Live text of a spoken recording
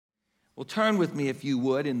Well, turn with me, if you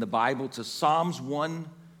would, in the Bible to Psalms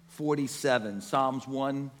 147. Psalms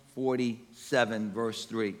 147, verse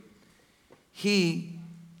 3. He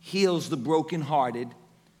heals the brokenhearted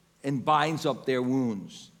and binds up their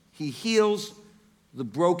wounds. He heals the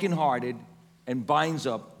brokenhearted and binds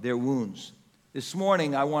up their wounds. This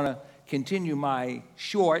morning, I want to continue my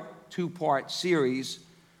short two-part series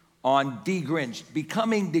on DeGrinched,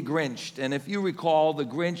 becoming DeGrinched. And if you recall, the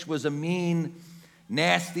Grinch was a mean,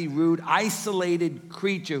 nasty, rude, isolated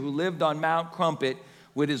creature who lived on Mount Crumpet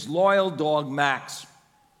with his loyal dog, Max.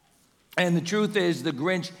 And the truth is, the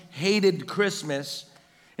Grinch hated Christmas.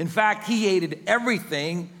 In fact, he hated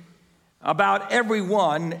everything about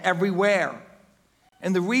everyone, everywhere.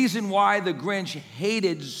 And the reason why the Grinch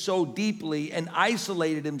hated so deeply and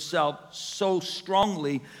isolated himself so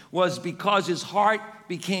strongly was because his heart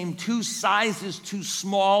became 2 sizes too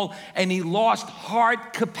small and he lost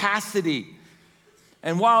heart capacity.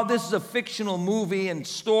 And while this is a fictional movie and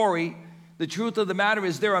story, the truth of the matter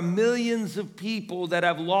is there are millions of people that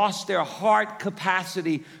have lost their heart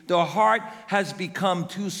capacity. Their heart has become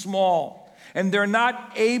too small. And they're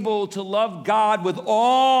not able to love God with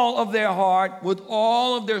all of their heart, with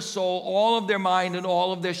all of their soul, all of their mind, and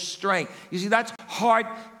all of their strength. You see, that's heart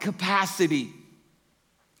capacity.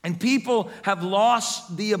 And people have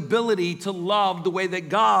lost the ability to love the way that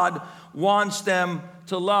God wants them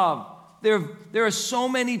to love. There are so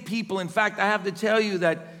many people. In fact, I have to tell you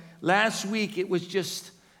that last week it was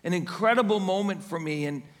just an incredible moment for me.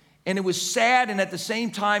 And it was sad, and at the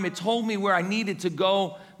same time, it told me where I needed to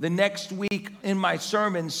go the next week in my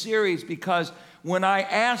sermon series, because when I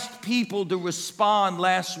asked people to respond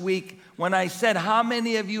last week, when I said, how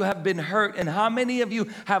many of you have been hurt and how many of you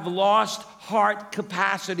have lost heart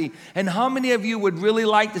capacity and how many of you would really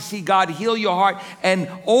like to see God heal your heart and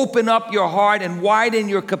open up your heart and widen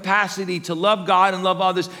your capacity to love God and love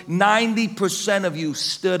others, 90% of you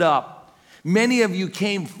stood up. Many of you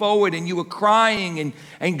came forward and you were crying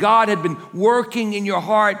and God had been working in your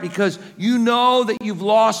heart because you know that you've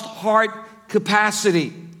lost heart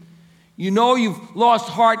capacity. You know you've lost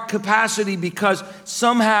heart capacity because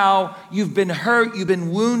somehow you've been hurt, you've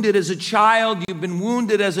been wounded as a child, you've been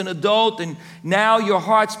wounded as an adult, and now your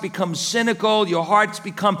heart's become cynical, your heart's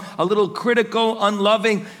become a little critical,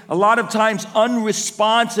 unloving, a lot of times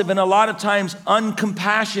unresponsive, and a lot of times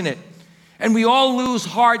uncompassionate. And we all lose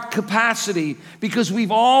heart capacity because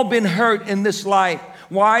we've all been hurt in this life.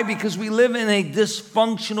 Why? Because we live in a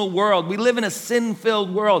dysfunctional world. We live in a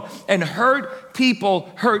sin-filled world. And hurt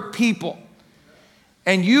people hurt people.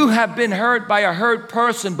 And you have been hurt by a hurt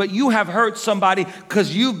person, but you have hurt somebody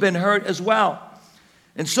because you've been hurt as well.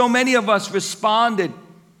 And so many of us responded.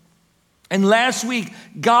 And last week,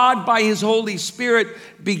 God, by His Holy Spirit,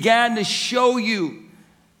 began to show you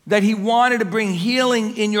that He wanted to bring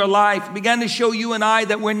healing in your life. He began to show you and I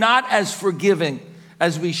that we're not as forgiving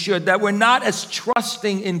as we should, that we're not as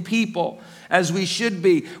trusting in people as we should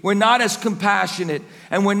be. We're not as compassionate,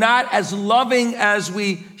 and we're not as loving as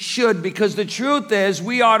we should, because the truth is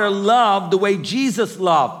we are to love the way Jesus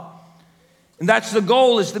loved. And that's the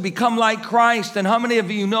goal, is to become like Christ. And how many of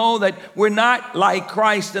you know that we're not like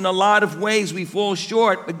Christ in a lot of ways? We fall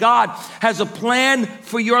short, but God has a plan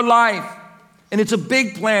for your life, and it's a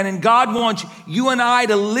big plan, and God wants you and I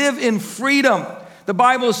to live in freedom. The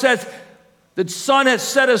Bible says the Son has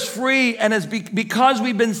set us free, and because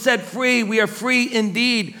we've been set free, we are free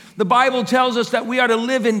indeed. The Bible tells us that we are to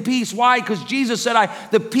live in peace. Why? Because Jesus said,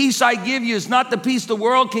 the peace I give you is not the peace the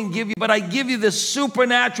world can give you, but I give you this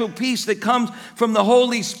supernatural peace that comes from the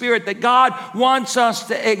Holy Spirit, that God wants us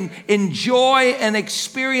to enjoy and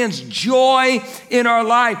experience joy in our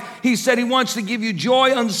life. He said He wants to give you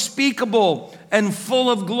joy unspeakable and full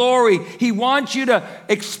of glory. He wants you to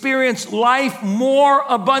experience life more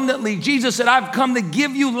abundantly. Jesus said, I've come to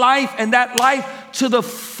give you life, and that life to the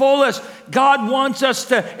fullest. God wants us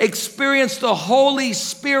to experience the Holy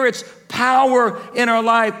Spirit's power in our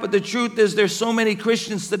life. But the truth is, there's so many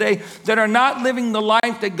Christians today that are not living the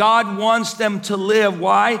life that God wants them to live.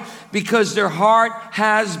 Why? Because their heart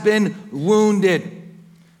has been wounded.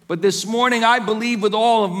 But this morning, I believe with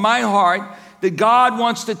all of my heart that God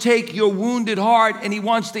wants to take your wounded heart and He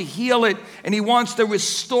wants to heal it, and He wants to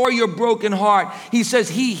restore your broken heart. He says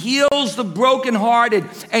He heals the brokenhearted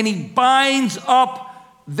and He binds up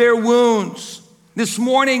their wounds. This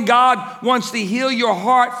morning, God wants to heal your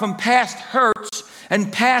heart from past hurts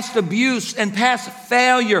and past abuse and past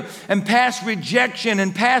failure and past rejection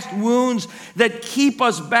and past wounds that keep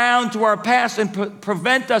us bound to our past and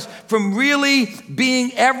prevent us from really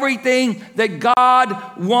being everything that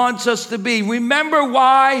God wants us to be. Remember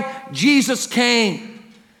why Jesus came.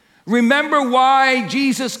 Remember why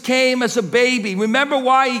Jesus came as a baby. Remember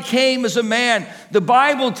why he came as a man. The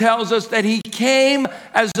Bible tells us that he came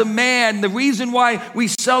as a man. The reason why we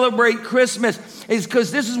celebrate Christmas is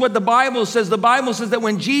because this is what the Bible says. The Bible says that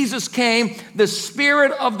when Jesus came, the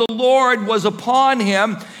Spirit of the Lord was upon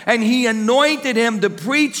him, and he anointed him to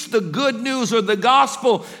preach the good news or the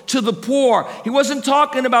gospel to the poor. He wasn't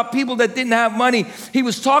talking about people that didn't have money. He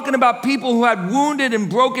was talking about people who had wounded and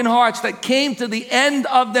broken hearts that came to the end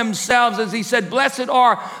of themselves. As he said, blessed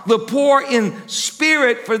are the poor in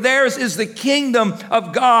spirit, for theirs is the kingdom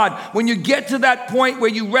of God. When you get to that point where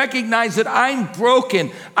you recognize that I'm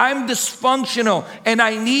broken, I'm dysfunctional, and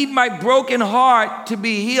I need my broken heart to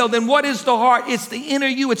be healed. And what is the heart? It's the inner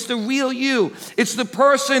you. It's the real you. It's the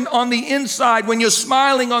person on the inside when you're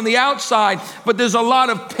smiling on the outside, but there's a lot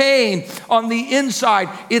of pain on the inside.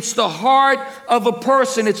 It's the heart of a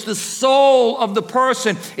person. It's the soul of the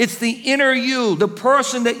person. It's the inner you, the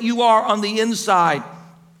person that you are on the inside.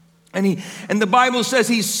 And the Bible says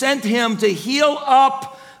he sent him to heal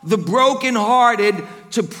up the brokenhearted,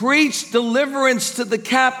 to preach deliverance to the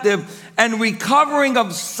captive and recovering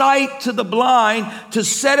of sight to the blind, to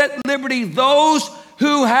set at liberty those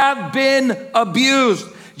who have been abused.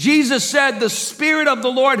 Jesus said, the Spirit of the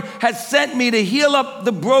Lord has sent me to heal up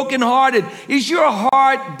the brokenhearted. Is your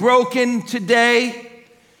heart broken today?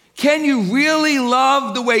 Can you really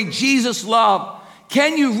love the way Jesus loved?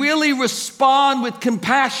 Can you really respond with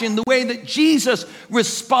compassion the way that Jesus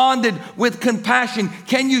responded with compassion?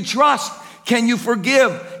 Can you trust? Can you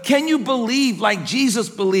forgive? Can you believe like Jesus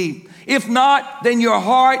believed? If not, then your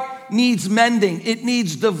heart needs mending. It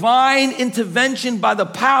needs divine intervention by the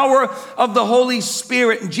power of the Holy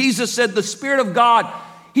Spirit. And Jesus said, the Spirit of God,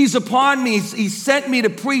 he's upon me. He sent me to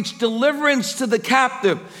preach deliverance to the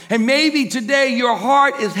captive. And maybe today your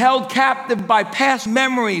heart is held captive by past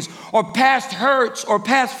memories or past hurts or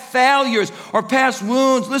past failures or past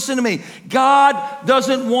wounds. Listen to me. God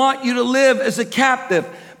doesn't want you to live as a captive,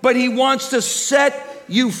 but he wants to set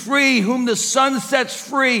you free. Whom the Son sets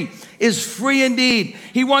free is free indeed.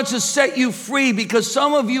 He wants to set you free because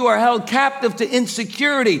some of you are held captive to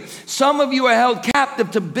insecurity. Some of you are held captive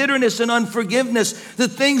to bitterness and unforgiveness, the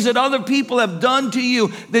things that other people have done to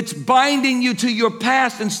you that's binding you to your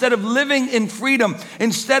past instead of living in freedom,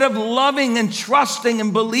 instead of loving and trusting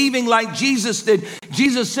and believing like Jesus did.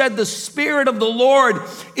 Jesus said, the Spirit of the Lord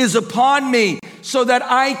is upon me so that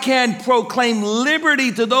I can proclaim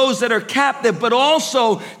liberty to those that are captive, but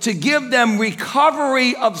also to give them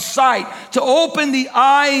recovery of sight, to open the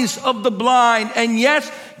eyes of the blind. And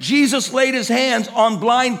yes, Jesus laid his hands on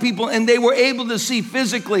blind people and they were able to see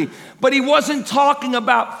physically, but he wasn't talking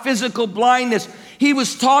about physical blindness. He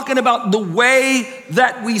was talking about the way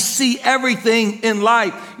that we see everything in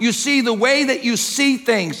life. You see, the way that you see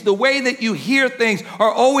things, the way that you hear things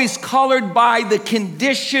are always colored by the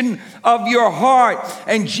condition of your heart.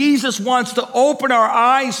 And Jesus wants to open our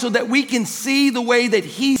eyes so that we can see the way that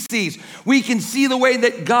he sees. We can see the way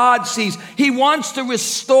that God sees. He wants to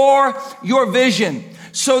restore your vision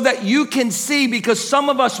so that you can see, because some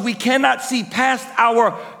of us, we cannot see past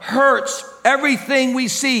our hurts. Everything we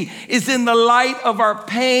see is in the light of our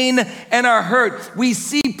pain and our hurt. We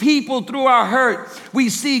see people through our hurt. We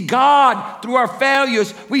see God through our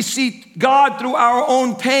failures. We see God through our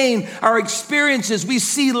own pain, our experiences. We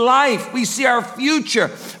see life. We see our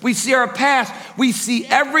future. We see our past. We see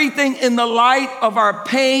everything in the light of our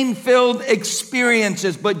pain-filled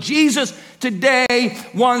experiences. But Jesus today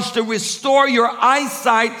wants to restore your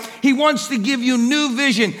eyesight. He wants to give you new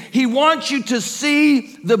vision. He wants you to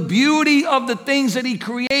see the beauty of the things that he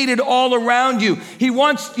created all around you. He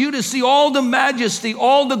wants you to see all the majesty,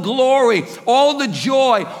 all the glory, all the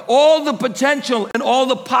joy, all the potential, and all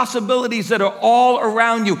the possibilities that are all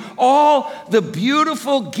around you. All the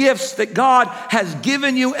beautiful gifts that God has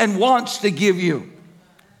given you and wants to give you.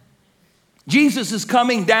 Jesus is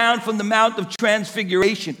coming down from the Mount of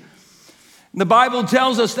Transfiguration. The Bible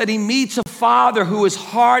tells us that he meets a father who is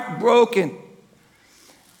heartbroken.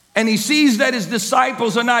 And he sees that his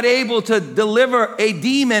disciples are not able to deliver a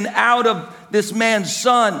demon out of this man's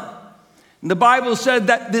son. And the Bible said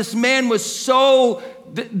that this man was so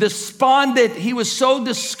despondent. He was so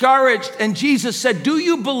discouraged. And Jesus said, do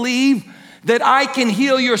you believe that I can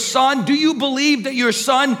heal your son? Do you believe that your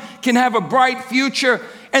son can have a bright future?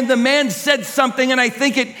 And the man said something, and I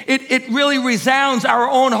think it really resounds our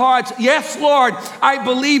own hearts. Yes, Lord, I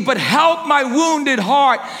believe, but help my wounded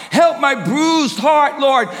heart. Help my bruised heart,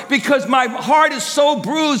 Lord, because my heart is so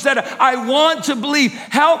bruised that I want to believe.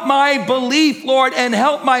 Help my belief, Lord, and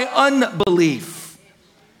help my unbelief.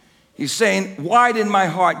 He's saying, widen my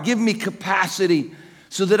heart. Give me capacity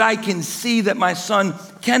so that I can see that my son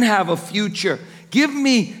can have a future. Give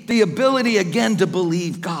me the ability again to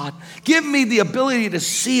believe, God. Give me the ability to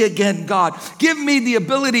see again, God. Give me the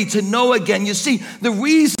ability to know again. You see, the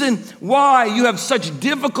reason why you have such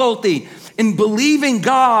difficulty in believing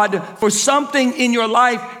God for something in your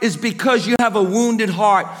life is because you have a wounded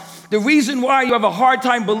heart. The reason why you have a hard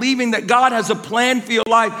time believing that God has a plan for your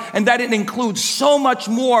life and that it includes so much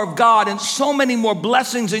more of God and so many more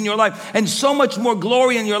blessings in your life and so much more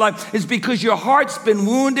glory in your life is because your heart's been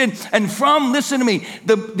wounded. And from, listen to me,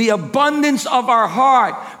 the abundance of our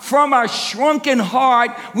heart, from our shrunken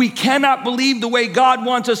heart, we cannot believe the way God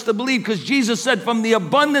wants us to believe, because Jesus said, from the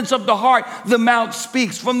abundance of the heart, the mouth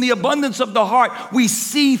speaks. From the abundance of the heart, we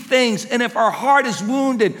see things. And if our heart is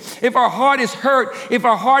wounded, if our heart is hurt, if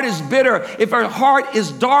our heart is bitter, if our heart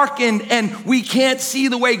is darkened and we can't see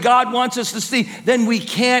the way God wants us to see, then we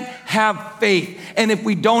can't have faith. And if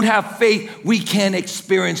we don't have faith, we can't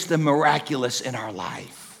experience the miraculous in our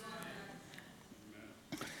life.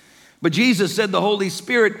 But Jesus said, the Holy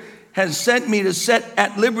Spirit has sent me to set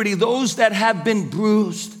at liberty those that have been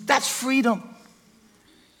bruised. That's freedom.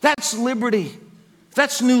 That's liberty.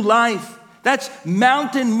 That's new life. That's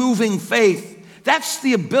mountain moving faith. That's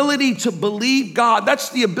the ability to believe God. That's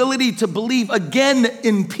the ability to believe again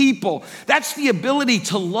in people. That's the ability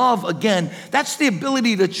to love again. That's the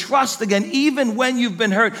ability to trust again, even when you've been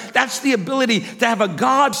hurt. That's the ability to have a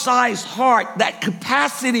God-sized heart, that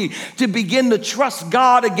capacity to begin to trust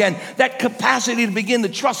God again, that capacity to begin to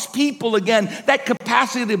trust people again, that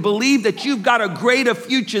capacity to believe that you've got a greater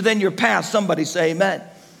future than your past. Somebody say amen.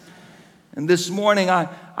 And this morning,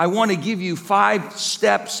 I want to give you 5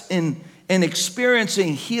 steps in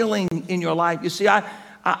experiencing healing in your life. You see,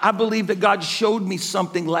 I believe that God showed me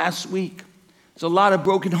something last week. There's a lot of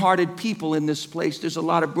brokenhearted people in this place. There's a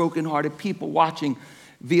lot of brokenhearted people watching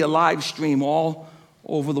via live stream all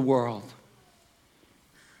over the world.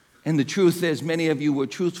 And the truth is, many of you were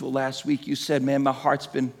truthful last week. You said, man, my heart's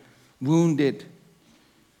been wounded.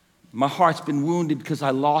 My heart's been wounded because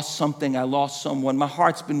I lost something. I lost someone. My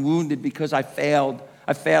heart's been wounded because I failed.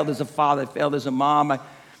 I failed as a father. I failed as a mom.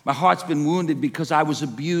 My heart's been wounded because I was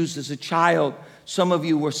abused as a child. Some of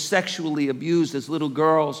you were sexually abused as little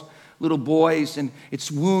girls, little boys, and it's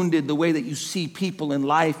wounded the way that you see people in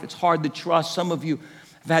life. It's hard to trust. Some of you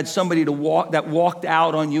have had somebody that walked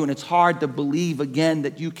out on you, and it's hard to believe again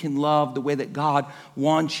that you can love the way that God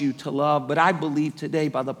wants you to love. But I believe today,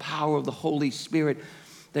 by the power of the Holy Spirit,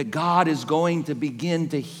 that God is going to begin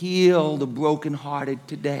to heal the brokenhearted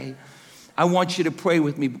today. I want you to pray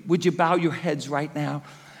with me. Would you bow your heads right now?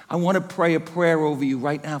 I want to pray a prayer over you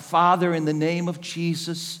right now. Father, in the name of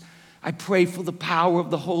Jesus, I pray for the power of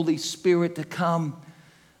the Holy Spirit to come.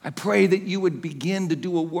 I pray that you would begin to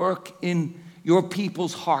do a work in your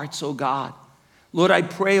people's hearts, oh God. Lord, I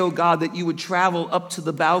pray, oh God, that you would travel up to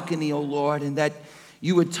the balcony, oh Lord, and that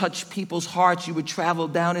you would touch people's hearts. You would travel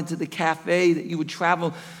down into the cafe, that you would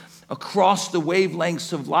travel across the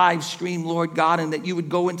wavelengths of live stream, Lord God, and that you would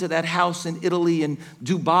go into that house in Italy and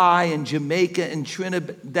Dubai and Jamaica and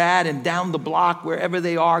Trinidad and down the block, wherever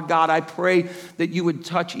they are, God. I pray that you would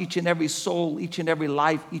touch each and every soul, each and every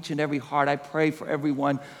life, each and every heart. I pray for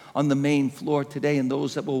everyone on the main floor today and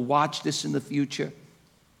those that will watch this in the future,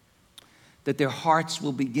 that their hearts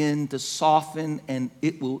will begin to soften and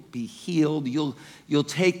it will be healed. You'll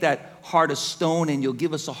take that heart of stone and you'll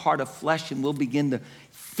give us a heart of flesh, and we'll begin to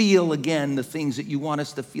feel again the things that you want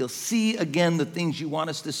us to feel. See again the things you want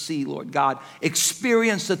us to see, Lord God.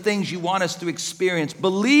 Experience the things you want us to experience.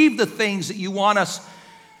 Believe the things that you want us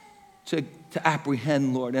to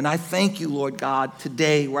apprehend, Lord. And I thank you, Lord God,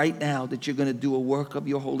 today, right now, that you're going to do a work of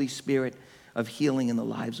your Holy Spirit of healing in the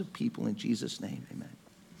lives of people. In Jesus' name, amen.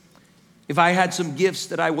 If I had some gifts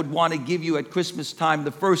that I would want to give you at Christmas time,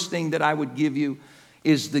 the first thing that I would give you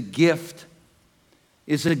is a gift,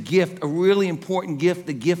 a really important gift,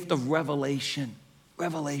 the gift of revelation.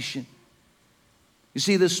 Revelation. You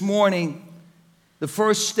see, this morning, the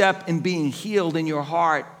first step in being healed in your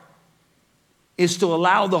heart is to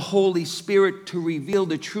allow the Holy Spirit to reveal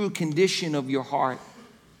the true condition of your heart.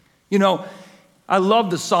 You know, I love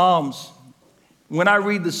the Psalms. When I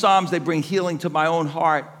read the Psalms, they bring healing to my own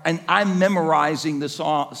heart. And I'm memorizing the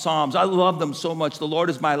Psalms. I love them so much. The Lord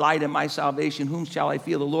is my light and my salvation. Whom shall I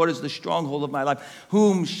fear? The Lord is the stronghold of my life.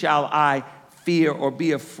 Whom shall I fear or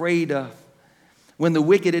be afraid of? When the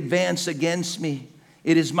wicked advance against me,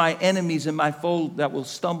 it is my enemies and my foe that will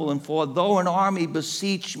stumble and fall. Though an army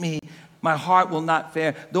besiege me, My heart will not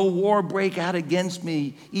fear. Though war break out against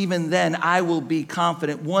me, even then I will be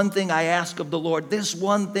confident. One thing I ask of the Lord, this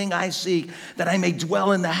one thing I seek, that I may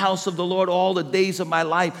dwell in the house of the Lord all the days of my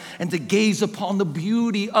life, and to gaze upon the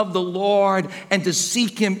beauty of the Lord, and to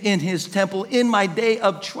seek him in his temple. In my day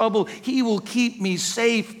of trouble, he will keep me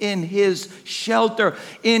safe in his shelter,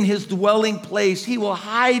 in his dwelling place. He will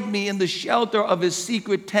hide me in the shelter of his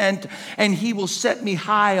secret tent, and he will set me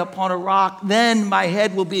high upon a rock. Then my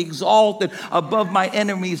head will be exalted above my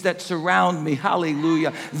enemies that surround me.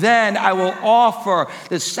 Hallelujah. Then I will offer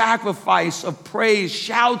the sacrifice of praise,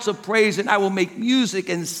 shouts of praise, and I will make music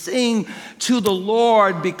and sing to the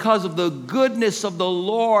Lord because of the goodness of the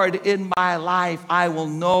Lord in my life. I will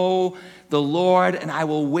know the Lord, and I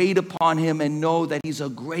will wait upon him and know that he's a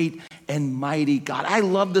great and mighty God. I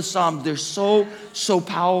love the Psalms. They're so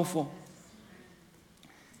powerful.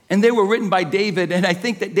 And they were written by David, and I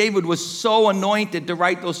think that David was so anointed to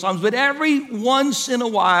write those Psalms. But every once in a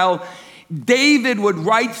while, David would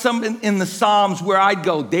write something in the Psalms where I'd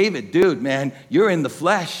go, David, dude, man, you're in the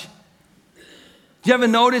flesh. Do you ever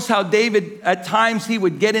notice how David, at times, he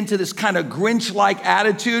would get into this kind of Grinch-like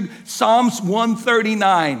attitude? Psalms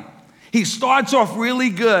 139. He starts off really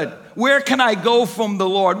good. Where can I go from the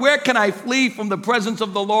Lord? Where can I flee from the presence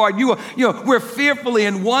of the Lord? We're fearfully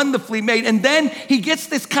and wonderfully made. And then he gets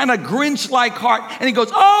this kind of Grinch-like heart, and he goes,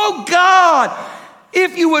 oh God,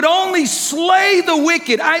 if you would only slay the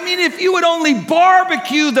wicked. I mean, if you would only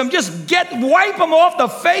barbecue them, just wipe them off the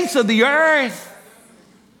face of the earth.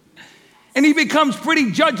 And he becomes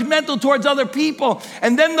pretty judgmental towards other people.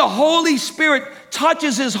 And then the Holy Spirit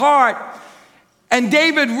touches his heart. And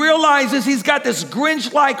David realizes he's got this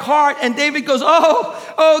Grinch-like heart. And David goes,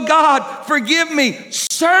 oh God, forgive me.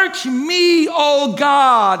 Search me, oh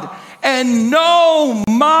God, and know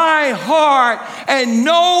my heart. And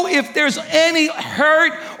know if there's any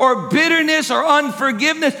hurt or bitterness or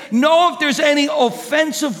unforgiveness. Know if there's any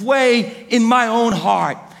offensive way in my own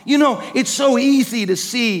heart. You know, it's so easy to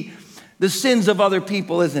see the sins of other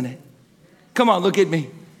people, isn't it? Come on, look at me.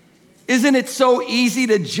 Isn't it so easy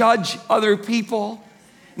to judge other people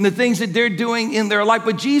and the things that they're doing in their life?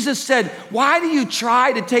 But Jesus said, why do you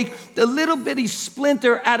try to take the little bitty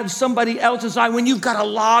splinter out of somebody else's eye when you've got a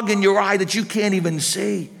log in your eye that you can't even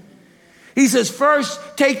see? He says, first,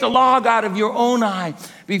 take the log out of your own eye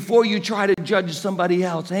before you try to judge somebody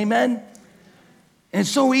else. Amen? And it's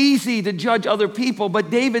so easy to judge other people. But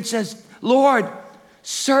David says, Lord,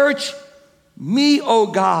 search me, O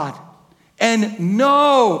God, and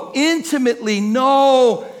intimately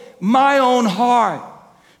know my own heart.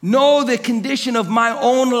 Know the condition of my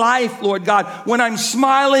own life, Lord God. When I'm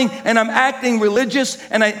smiling and I'm acting religious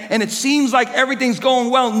and it seems like everything's going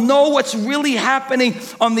well, know what's really happening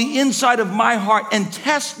on the inside of my heart and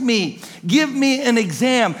test me. Give me an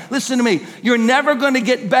exam. Listen to me. You're never going to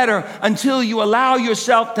get better until you allow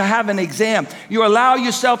yourself to have an exam. You allow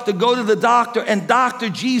yourself to go to the doctor, and Dr.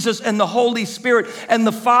 Jesus and the Holy Spirit and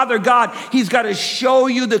the Father God, he's got to show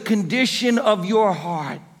you the condition of your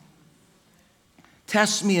heart.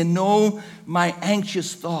 Test me and know my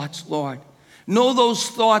anxious thoughts, Lord. Know those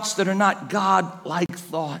thoughts that are not God-like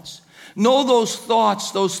thoughts. Know those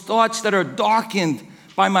thoughts that are darkened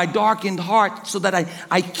by my darkened heart, so that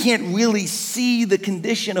I can't really see the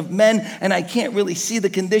condition of men, and I can't really see the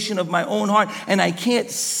condition of my own heart, and I can't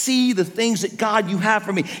see the things that God you have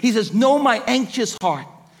for me. He says, know my anxious heart,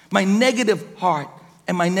 my negative heart,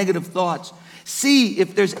 and my negative thoughts. See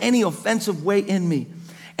if there's any offensive way in me,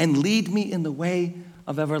 and lead me in the way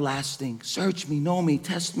of everlasting. Search me, know me,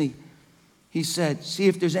 test me. He said, see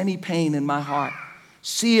if there's any pain in my heart.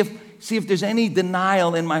 See if there's any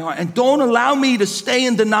denial in my heart. And don't allow me to stay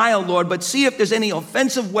in denial, Lord, but see if there's any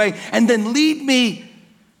offensive way, and then lead me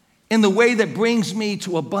in the way that brings me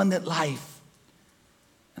to abundant life.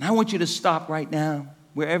 And I want you to stop right now,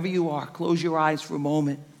 wherever you are. Close your eyes for a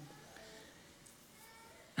moment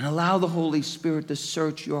and allow the Holy Spirit to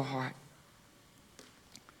search your heart,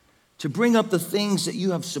 to bring up the things that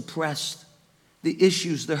you have suppressed, the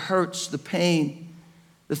issues, the hurts, the pain,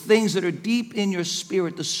 the things that are deep in your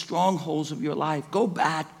spirit, the strongholds of your life. Go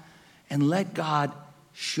back and let God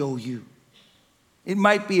show you. It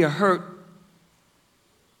might be a hurt,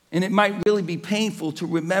 and it might really be painful to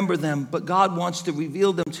remember them, but God wants to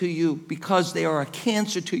reveal them to you because they are a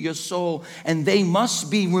cancer to your soul, and they must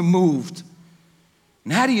be removed.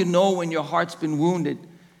 And how do you know when your heart's been wounded?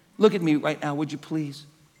 Look at me right now, would you please?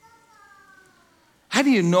 How do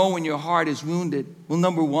you know when your heart is wounded? Well,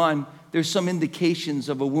 number one, there's some indications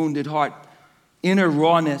of a wounded heart. Inner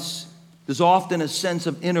rawness. There's often a sense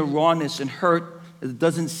of inner rawness and hurt that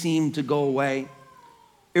doesn't seem to go away.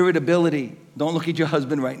 Irritability. Don't look at your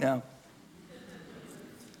husband right now.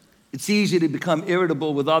 It's easy to become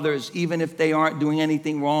irritable with others, even if they aren't doing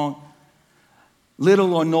anything wrong.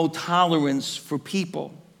 Little or no tolerance for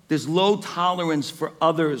people. There's low tolerance for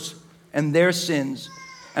others and their sins.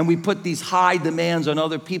 And we put these high demands on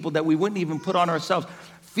other people that we wouldn't even put on ourselves.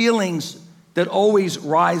 Feelings that always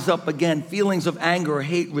rise up again, feelings of anger,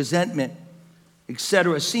 hate, resentment,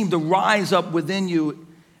 etc., seem to rise up within you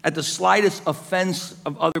at the slightest offense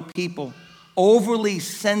of other people. Overly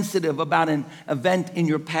sensitive about an event in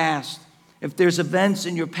your past. If there's events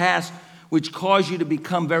in your past which cause you to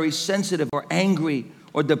become very sensitive or angry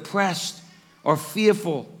or depressed or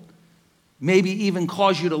fearful, maybe even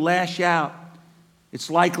cause you to lash out, it's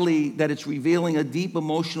likely that it's revealing a deep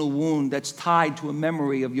emotional wound that's tied to a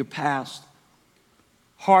memory of your past.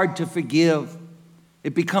 Hard to forgive.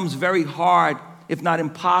 It becomes very hard, if not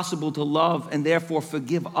impossible, to love and therefore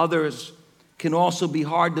forgive others. Can also be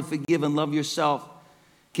hard to forgive and love yourself.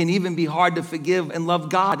 Can even be hard to forgive and love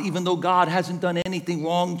God, even though God hasn't done anything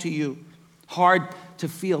wrong to you. Hard to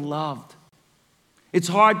feel loved. It's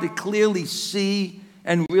hard to clearly see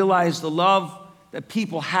and realize the love that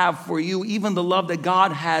people have for you, even the love that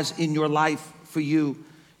God has in your life for you.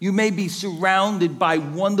 You may be surrounded by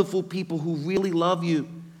wonderful people who really love you,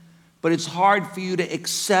 but it's hard for you to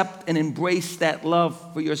accept and embrace that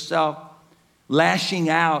love for yourself. Lashing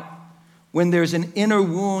out. When there's an inner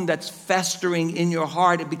wound that's festering in your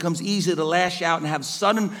heart, it becomes easy to lash out and have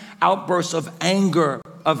sudden outbursts of anger,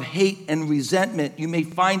 of hate and resentment. You may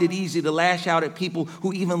find it easy to lash out at people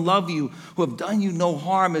who even love you, who have done you no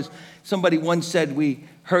harm. As somebody once said, we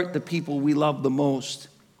hurt the people we love the most.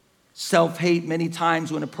 Self-hate, many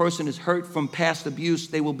times when a person is hurt from past abuse,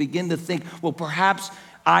 they will begin to think, well, perhaps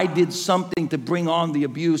I did something to bring on the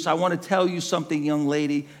abuse. I want to tell you something, young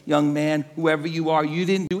lady, young man, whoever you are. You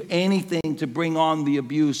didn't do anything to bring on the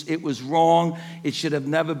abuse. It was wrong. It should have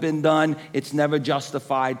never been done. It's never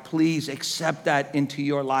justified. Please accept that into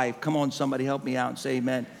your life. Come on, somebody help me out and say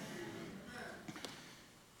amen.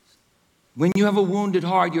 When you have a wounded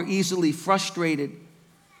heart, you're easily frustrated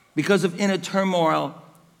because of inner turmoil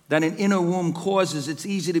that an inner wound causes. It's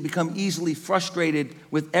easy to become easily frustrated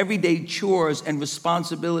with everyday chores and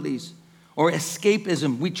responsibilities or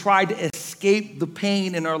escapism. We try to escape the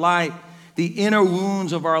pain in our life, the inner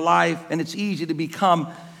wounds of our life, and it's easy to become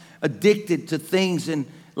addicted to things and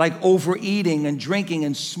like overeating and drinking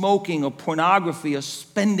and smoking or pornography or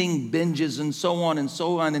spending binges and so on and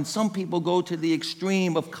so on. And some people go to the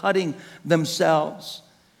extreme of cutting themselves.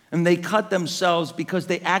 And they cut themselves because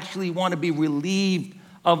they actually want to be relieved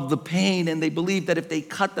of the pain, and they believe that if they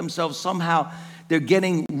cut themselves, somehow they're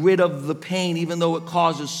getting rid of the pain, even though it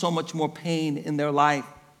causes so much more pain in their life.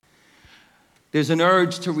 There's an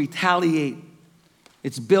urge to retaliate.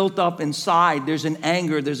 It's built up inside. There's an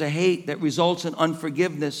anger, there's a hate that results in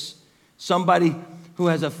unforgiveness. Somebody who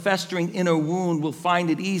has a festering inner wound will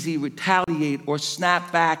find it easy to retaliate or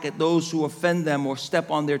snap back at those who offend them or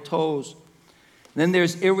step on their toes. Then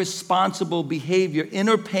there's irresponsible behavior.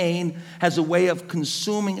 Inner pain has a way of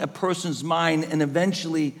consuming a person's mind, and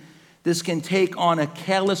eventually this can take on a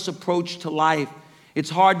careless approach to life. It's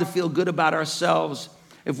hard to feel good about ourselves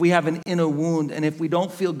if we have an inner wound, and if we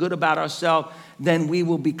don't feel good about ourselves, then we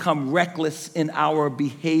will become reckless in our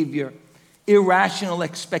behavior. Irrational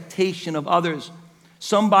expectation of others.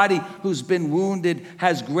 Somebody who's been wounded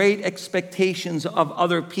has great expectations of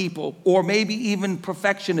other people, or maybe even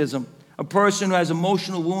perfectionism. A person who has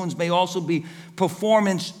emotional wounds may also be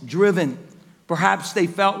performance-driven. Perhaps they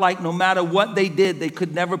felt like no matter what they did, they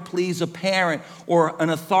could never please a parent or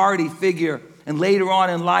an authority figure. And later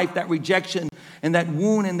on in life, that rejection and that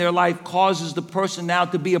wound in their life causes the person now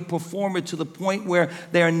to be a performer to the point where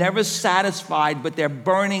they are never satisfied, but they're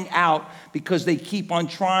burning out because they keep on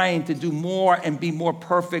trying to do more and be more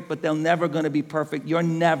perfect, but they're never going to be perfect. You're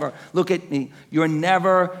never, look at me, you're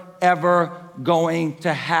never, ever going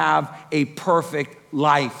to have a perfect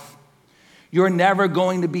life. You're never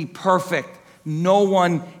going to be perfect. No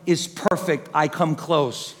one is perfect. I come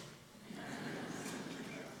close.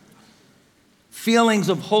 Feelings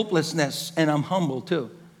of hopelessness, and I'm humble too.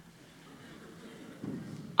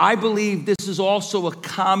 I believe this is also a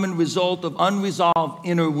common result of unresolved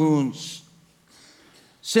inner wounds.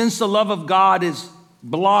 Since the love of God is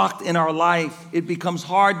blocked in our life, it becomes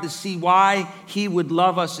hard to see why He would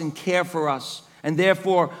love us and care for us. And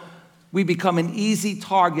therefore, we become an easy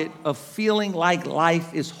target of feeling like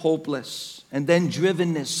life is hopeless. And then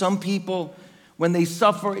drivenness. Some people, when they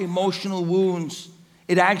suffer emotional wounds,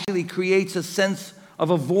 it actually creates a sense of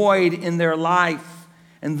a void in their life.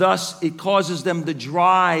 And thus, it causes them to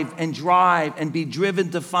drive and be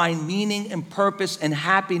driven to find meaning and purpose and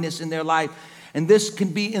happiness in their life. And this can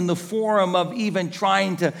be in the forum of even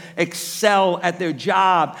trying to excel at their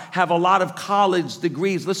job, have a lot of college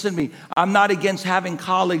degrees. Listen to me, I'm not against having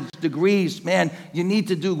college degrees. Man, you need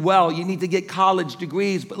to do well. You need to get college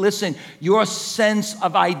degrees. But listen, your sense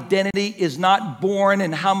of identity is not born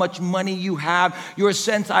in how much money you have. Your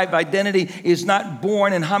sense of identity is not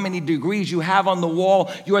born in how many degrees you have on the wall.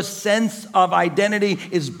 Your sense of identity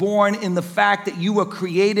is born in the fact that you were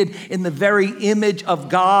created in the very image of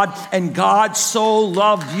God, and God so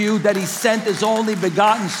loved you that he sent his only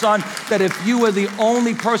begotten son, that if you were the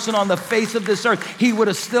only person on the face of this earth, he would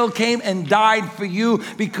have still came and died for you,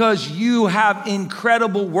 because you have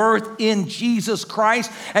incredible worth in Jesus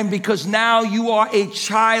Christ. And because now you are a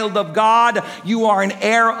child of God, you are an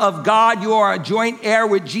heir of God, you are a joint heir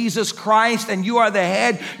with Jesus Christ, and you are the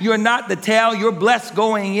head, you're not the tail. You're blessed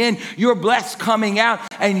going in, you're blessed coming out,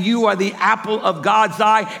 and you are the apple of God's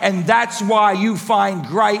eye. And that's why you find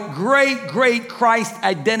great Christ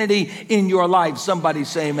identity in your life. Somebody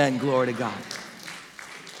say amen. Glory to God.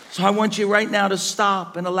 So I want you right now to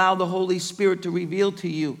stop and allow the Holy Spirit to reveal to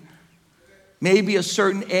you maybe a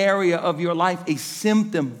certain area of your life, a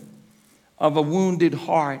symptom of a wounded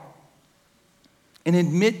heart. And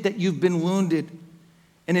admit that you've been wounded,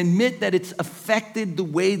 and admit that it's affected the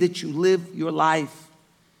way that you live your life,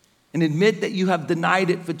 and admit that you have denied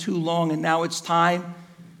it for too long, and now it's time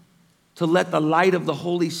to let the light of the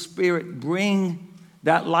Holy Spirit bring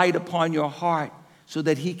that light upon your heart so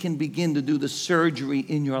that he can begin to do the surgery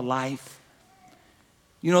in your life.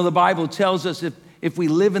 You know, the Bible tells us if we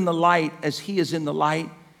live in the light as he is in the light,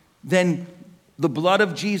 then the blood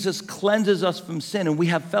of Jesus cleanses us from sin, and we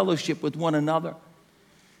have fellowship with one another.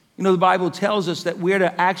 You know, the Bible tells us that we're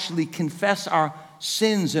to actually confess our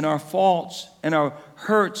sins and our faults and our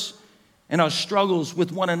hurts and our struggles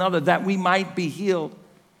with one another, that we might be healed.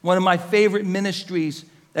 One of my favorite ministries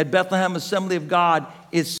at Bethlehem Assembly of God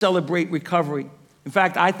is Celebrate Recovery. In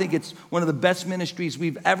fact, I think it's one of the best ministries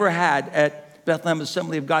we've ever had at Bethlehem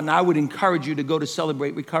Assembly of God, and I would encourage you to go to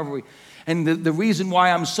Celebrate Recovery. And the reason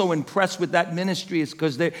why I'm so impressed with that ministry is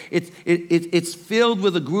because it's filled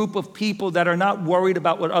with a group of people that are not worried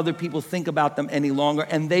about what other people think about them any longer,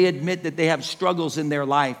 and they admit that they have struggles in their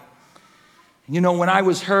life. You know, when I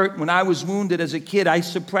was hurt, when I was wounded as a kid, I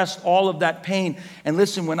suppressed all of that pain. And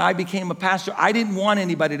listen, when I became a pastor, I didn't want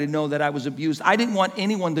anybody to know that I was abused. I didn't want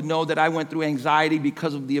anyone to know that I went through anxiety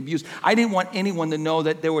because of the abuse. I didn't want anyone to know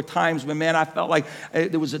that there were times when, man, I felt like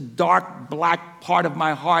there was a dark, black part of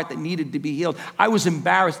my heart that needed to be healed. I was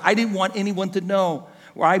embarrassed. I didn't want anyone to know.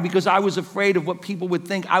 Why? Because I was afraid of what people would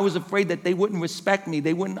think. I was afraid that they wouldn't respect me.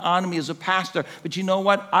 They wouldn't honor me as a pastor. But you know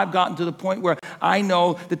what? I've gotten to the point where I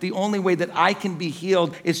know that the only way that I can be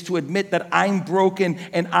healed is to admit that I'm broken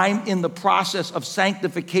and I'm in the process of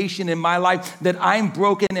sanctification in my life, that I'm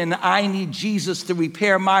broken and I need Jesus to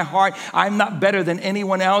repair my heart. I'm not better than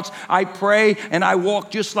anyone else. I pray and I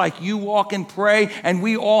walk just like you walk and pray, and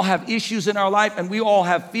we all have issues in our life, and we all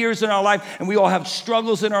have fears in our life, and we all have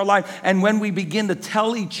struggles in our life. And when we begin to tell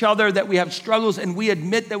each other that we have struggles, and we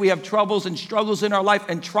admit that we have troubles and struggles in our life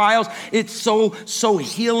and trials, it's so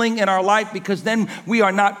healing in our life, because then we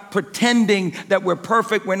are not pretending that we're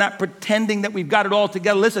perfect. We're not pretending that we've got it all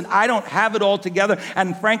together. Listen, I don't have it all together,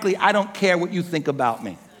 and frankly, I don't care what you think about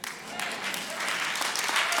me.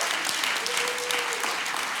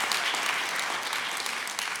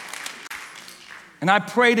 And I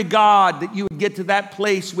pray to God that you would get to that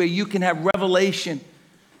place where you can have revelation,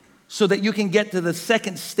 so that you can get to the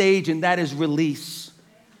second stage, and that is release.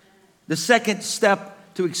 The second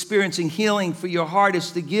step to experiencing healing for your heart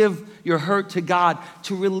is to give your hurt to God,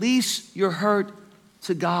 to release your hurt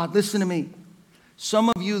to God. Listen to me.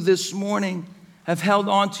 Some of you this morning have held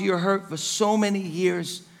on to your hurt for so many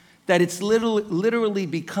years that it's literally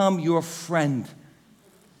become your friend.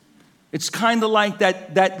 It's kind of like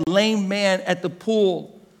that lame man at the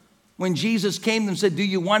pool when Jesus came and said, "Do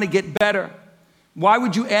you want to get better?" Why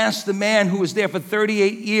would you ask the man who was there for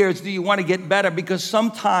 38 years, do you want to get better? Because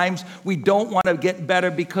sometimes we don't want to get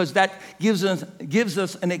better because that gives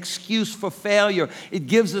us an excuse for failure. It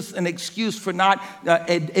gives us an excuse for not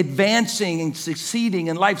advancing and succeeding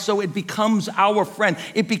in life. So it becomes our friend.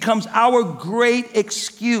 It becomes our great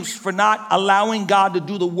excuse for not allowing God to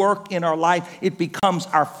do the work in our life. It becomes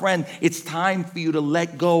our friend. It's time for you to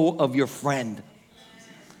let go of your friend,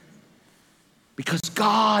 because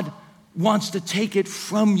God wants to take it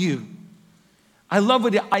from you. I love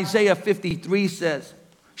what Isaiah 53 says.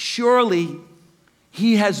 Surely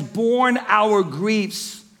he has borne our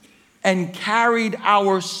griefs and carried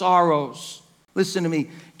our sorrows. Listen to me.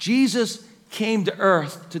 Jesus came to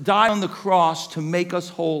earth to die on the cross to make us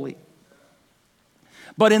holy.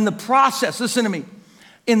 But in the process, listen to me,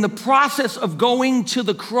 in the process of going to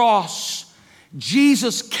the cross,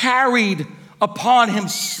 Jesus carried upon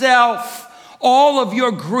himself all of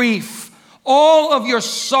your grief, all of your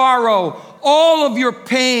sorrow, all of your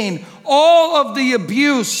pain, all of the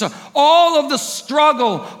abuse, all of the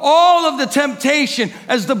struggle, all of the temptation.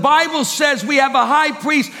 As the Bible says, we have a high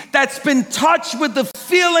priest that's been touched with the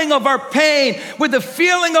feeling of our pain, with the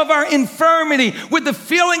feeling of our infirmity, with the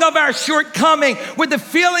feeling of our shortcoming, with the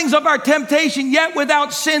feelings of our temptation, yet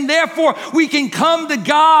without sin. Therefore, we can come to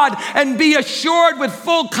God and be assured with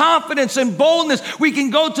full confidence and boldness. We can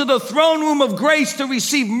go to the throne room of grace to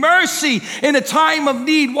receive mercy in a time of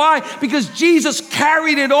need. Why? Because Jesus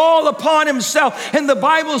carried it all upon himself. And the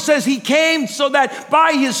Bible says he came so that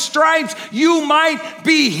by his stripes you might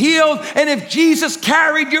be healed. And if Jesus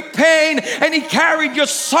carried your pain and he carried your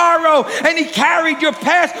sorrow and he carried your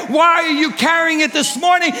past, why are you carrying it this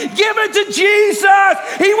morning? Give it to Jesus.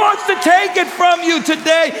 He wants to take it from you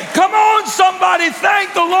today. Come on, somebody.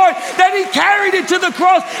 Thank the Lord that he carried it to the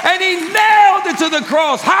cross and he nailed it to the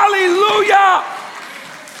cross. Hallelujah.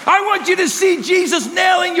 I want you to see Jesus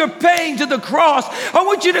nailing your pain to the cross. I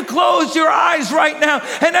want you to close your eyes right now.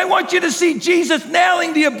 And I want you to see Jesus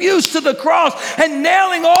nailing the abuse to the cross and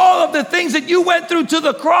nailing all of the things that you went through to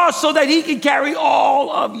the cross so that he can carry all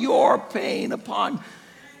of your pain upon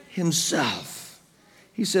himself.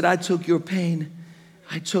 He said, I took your pain.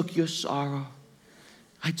 I took your sorrow.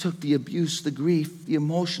 I took the abuse, the grief, the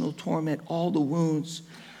emotional torment, all the wounds,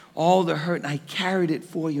 all the hurt, and I carried it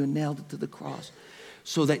for you and nailed it to the cross,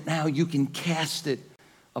 so that now you can cast it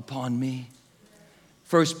upon me.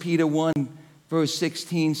 1 Peter 1 verse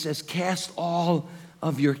 16 says, cast all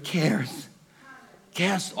of your cares,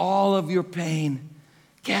 cast all of your pain,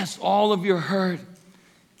 cast all of your hurt,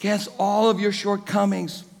 cast all of your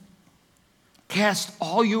shortcomings, cast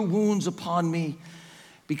all your wounds upon me,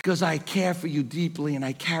 because I care for you deeply and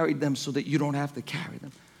I carried them so that you don't have to carry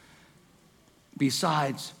them.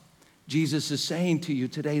 Besides, Jesus is saying to you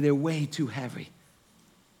today, they're way too heavy.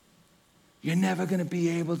 You're never going to be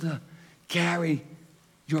able to carry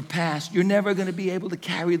your past. You're never going to be able to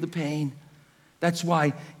carry the pain. That's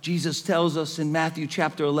why Jesus tells us in Matthew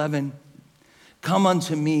chapter 11, come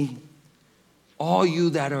unto me, all you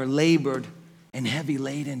that are labored and heavy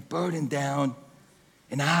laden, burdened down,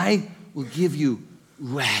 and I will give you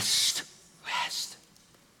rest. Rest.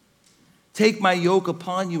 Take my yoke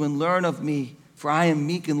upon you and learn of me, for I am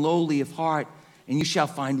meek and lowly of heart, and you shall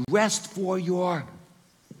find rest for your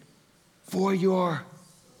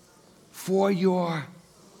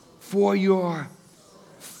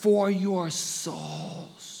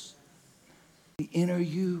souls. The inner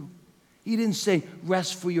you. He didn't say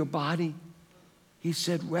rest for your body. He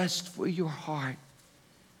said rest for your heart.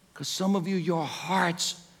 Because some of you, your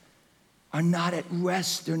hearts are not at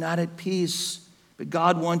rest. They're not at peace. But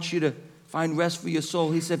God wants you to find rest for your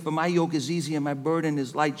soul. He said, for my yoke is easy and my burden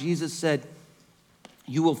is light. Jesus said,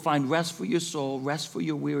 you will find rest for your soul, rest for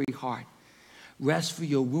your weary heart, rest for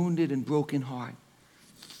your wounded and broken heart.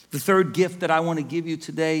 The third gift that I want to give you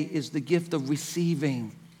today is the gift of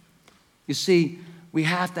receiving. You see, we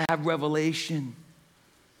have to have revelation.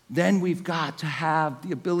 Then we've got to have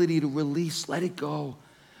the ability to release, let it go.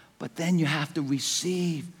 But then you have to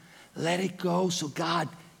receive, let it go so God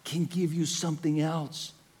can give you something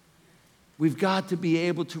else. We've got to be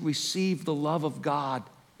able to receive the love of God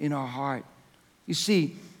in our heart. You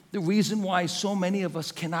see, the reason why so many of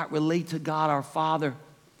us cannot relate to God our Father,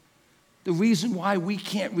 the reason why we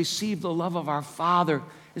can't receive the love of our Father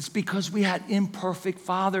is because we had imperfect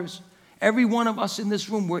fathers. Every one of us in this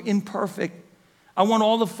room, we're imperfect. I want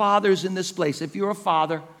all the fathers in this place, if you're a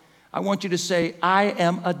father, I want you to say, I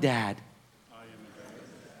am a dad,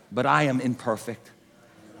 but I am imperfect.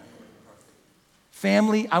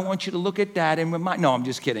 Family, I want you to look at dad and remind, no, I'm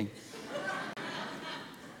just kidding.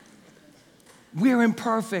 We're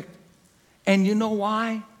imperfect. And you know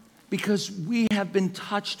why? Because we have been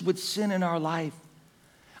touched with sin in our life.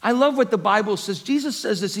 I love what the Bible says. Jesus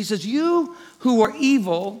says this. He says, you who are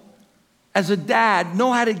evil as a dad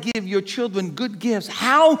know how to give your children good gifts.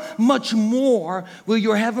 How much more will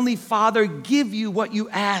your heavenly Father give you what you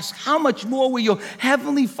ask? How much more will your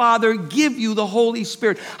heavenly Father give you the Holy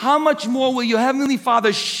Spirit? How much more will your heavenly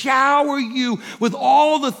Father shower you with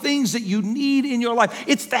all the things that you need in your life?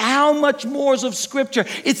 It's the how much mores of Scripture.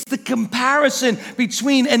 It's the comparison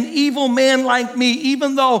between an evil man like me.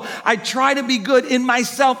 Even though I try to be good in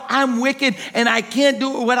myself, I'm wicked and I can't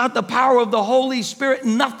do it without the power of the Holy Spirit.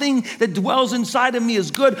 Nothing that dwells inside of me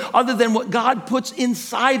is good other than what God puts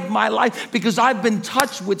inside my life, because I've been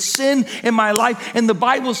touched with sin in my life. And the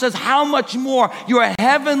Bible says, how much more you're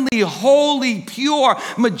heavenly, holy, pure,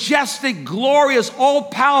 majestic, glorious,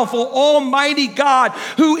 all-powerful, almighty God,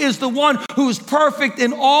 who is the one who's perfect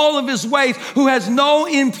in all of his ways, who has no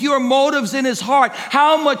impure motives in his heart.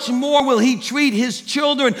 How much more will he treat his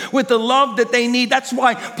children with the love that they need? That's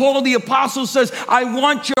why Paul the Apostle says, I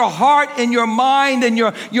want your heart and your mind and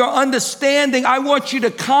your understanding. I want you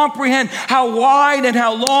to comprehend how wide and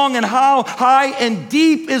how long and how high and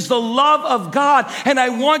deep is the love of God. And I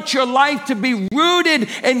want your life to be rooted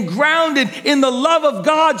and grounded in the love of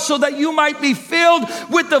God, so that you might be filled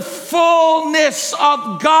with the fullness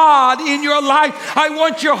of God in your life. I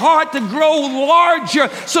want your heart to grow larger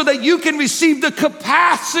so that you can receive the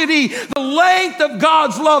capacity, the length of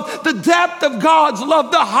God's love, the depth of God's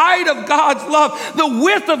love, the height of God's love, the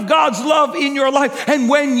width of God's love in your life. And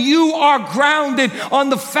when you are grounded on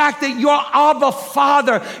the fact that your Abba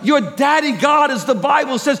Father, your daddy God, as the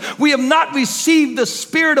Bible says, we have not received the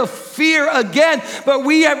spirit of fear again, but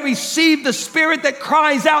we have received the spirit that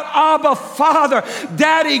cries out, Abba Father,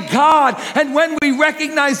 Daddy God. And when we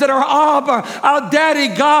recognize that our Abba, our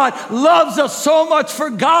Daddy God, loves us so much, for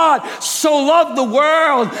God so loved the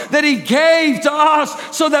world that he gave to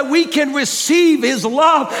us so that we can receive his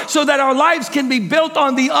love, so that our lives can be built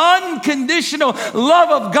on the unconditional love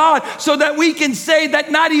of God, so that we can say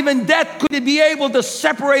that not even death could be able to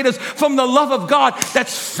separate us from the love of God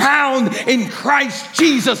that's found in Christ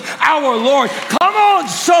Jesus our Lord. Come on,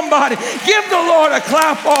 somebody, give the Lord a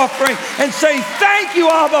clap offering and say, thank you,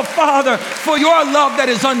 Abba Father, for your love that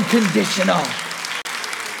is unconditional.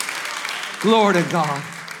 Glory to God.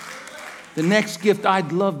 The next gift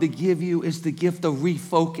I'd love to give you is the gift of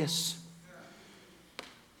refocus.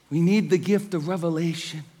 We need the gift of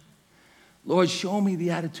revelation. Lord, show me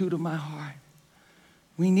the attitude of my heart.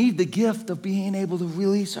 We need the gift of being able to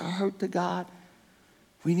release our hurt to God.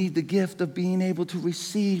 We need the gift of being able to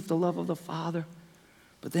receive the love of the Father.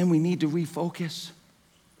 But then we need to refocus.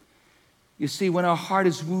 You see, when our heart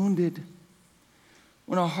is wounded,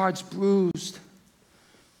 when our heart's bruised,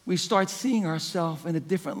 we start seeing ourselves in a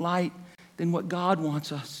different light than what God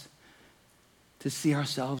wants us to see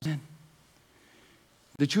ourselves in.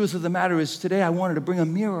 The truth of the matter is, today I wanted to bring a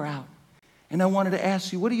mirror out, and I wanted to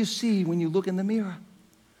ask you, what do you see when you look in the mirror?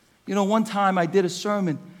 You know, one time I did a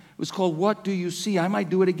sermon. It was called, What Do You See? I might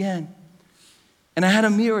do it again. And I had a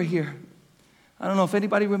mirror here. I don't know if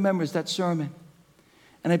anybody remembers that sermon.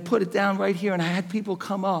 And I put it down right here, and I had people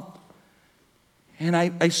come up. And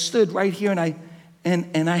I stood right here,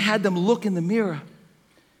 and I had them look in the mirror.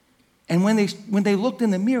 And when they looked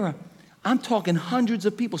in the mirror, I'm talking hundreds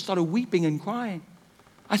of people started weeping and crying.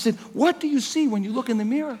 I said, what do you see when you look in the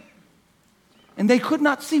mirror? And they could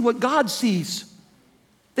not see what God sees.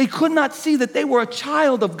 They could not see that they were a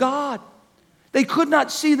child of God. They could not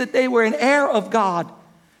see that they were an heir of God.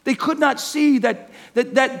 They could not see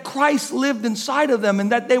that Christ lived inside of them,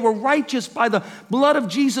 and that they were righteous by the blood of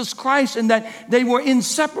Jesus Christ, and that they were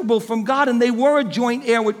inseparable from God, and they were a joint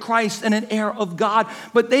heir with Christ and an heir of God.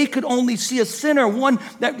 But they could only see a sinner, one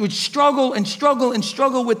that would struggle and struggle and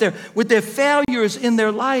struggle with their failures in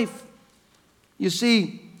their life. You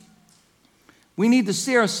see, we need to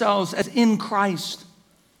see ourselves as in Christ.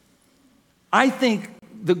 I think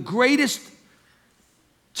the greatest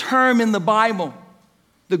term in the Bible,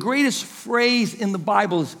 the greatest phrase in the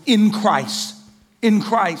Bible is in Christ. In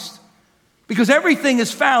Christ. Because everything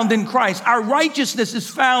is found in Christ. Our righteousness is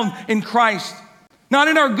found in Christ. Not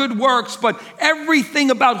in our good works, but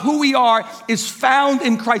everything about who we are is found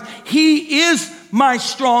in Christ. He is my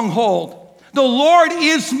stronghold. The Lord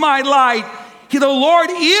is my light. The Lord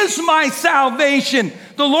is my salvation.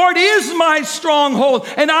 The Lord is my stronghold.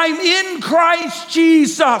 And I'm in Christ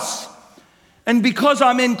Jesus. And because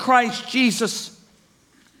I'm in Christ Jesus,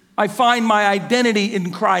 I find my identity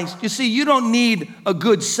in Christ. You see, you don't need a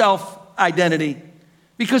good self-identity.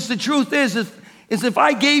 Because the truth is if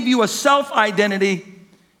I gave you a self-identity,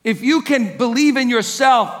 if you can believe in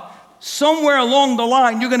yourself, somewhere along the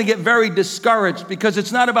line, you're going to get very discouraged, because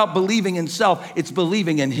it's not about believing in self, it's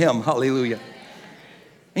believing in Him. Hallelujah.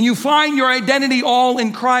 And you find your identity all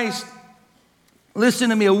in Christ.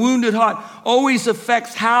 Listen to me, a wounded heart always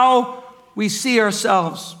affects how we see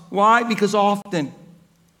ourselves. Why? Because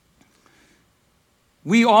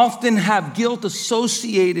we often have guilt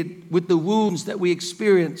associated with the wounds that we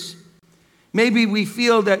experience. Maybe we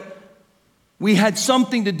feel that we had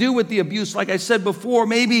something to do with the abuse. Like I said before,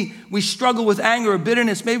 maybe we struggle with anger or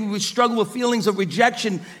bitterness. Maybe we struggle with feelings of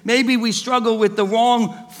rejection. Maybe we struggle with the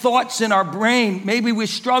wrong thoughts in our brain. Maybe we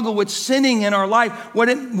struggle with sinning in our life,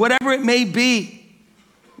 whatever it may be.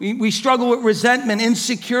 We struggle with resentment,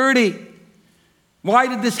 insecurity. Why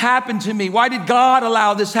did this happen to me? Why did God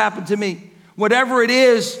allow this happen to me? Whatever it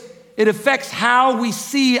is, it affects how we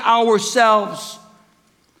see ourselves.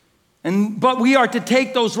 But we are to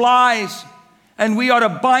take those lies and we are to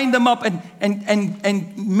bind them up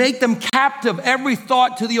and make them captive, every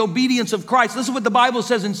thought to the obedience of Christ. Listen what the Bible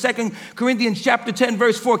says in 2 Corinthians chapter 10,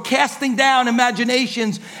 verse 4, casting down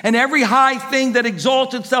imaginations and every high thing that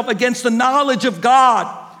exalts itself against the knowledge of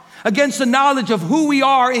God, against the knowledge of who we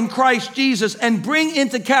are in Christ Jesus, and bring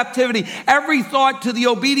into captivity every thought to the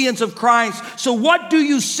obedience of Christ. So what do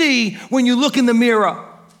you see when you look in the mirror?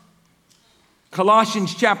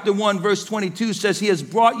 Colossians chapter 1, verse 22 says, he has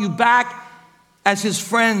brought you back as his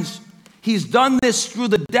friends. He's done this through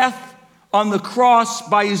the death on the cross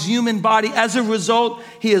by his human body. As a result,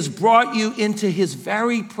 he has brought you into his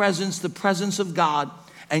very presence, the presence of God,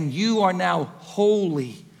 and you are now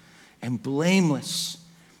holy and blameless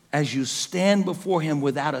as you stand before him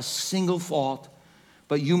without a single fault.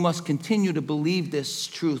 But you must continue to believe this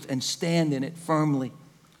truth and stand in it firmly.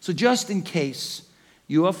 So just in case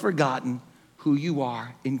you have forgotten who you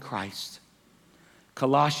are in Christ,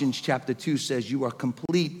 Colossians chapter 2 says you are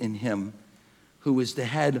complete in him who is the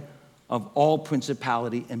head of all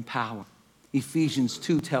principality and power. Ephesians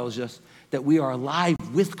 2 tells us that we are alive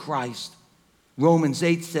with Christ. Romans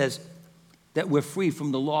 8 says that we're free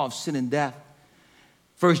from the law of sin and death.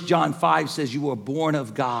 1 John 5 says you are born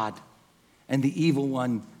of God and the evil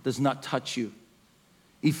one does not touch you.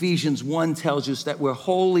 Ephesians 1 tells us that we're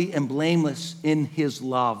holy and blameless in his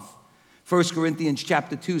love. 1 Corinthians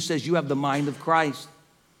chapter 2 says you have the mind of Christ.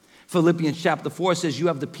 Philippians chapter 4 says you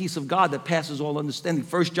have the peace of God that passes all understanding.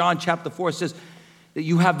 1 John chapter 4 says that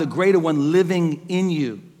you have the greater one living in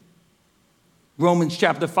you. Romans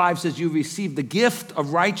chapter 5 says you receive the gift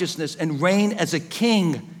of righteousness and reign as a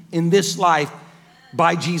king in this life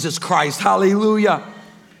by Jesus Christ. Hallelujah.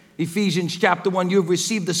 Ephesians chapter 1, you have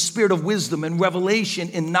received the spirit of wisdom and revelation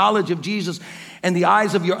in knowledge of Jesus, and the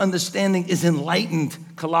eyes of your understanding is enlightened.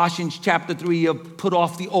 Colossians chapter 3, you have put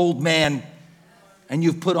off the old man and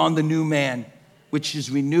you've put on the new man, which is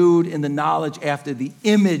renewed in the knowledge after the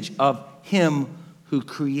image of him who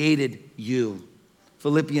created you.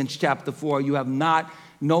 Philippians chapter 4, you have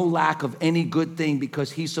no lack of any good thing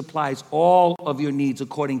because he supplies all of your needs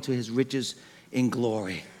according to his riches in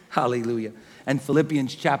glory. Hallelujah. And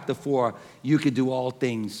Philippians chapter 4, you can do all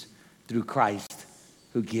things through Christ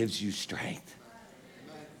who gives you strength.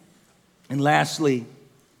 And lastly,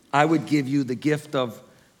 I would give you the gift of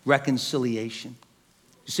reconciliation.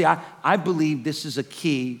 You see, I believe this is a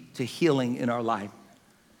key to healing in our life.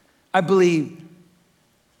 I believe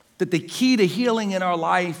that the key to healing in our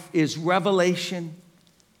life is revelation.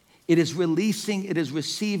 It is releasing, it is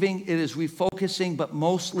receiving, it is refocusing, but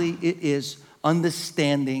mostly it is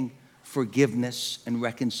understanding, forgiveness, and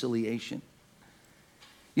reconciliation.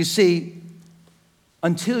 You see,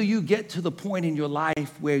 until you get to the point in your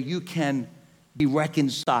life where you can be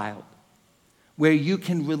reconciled, where you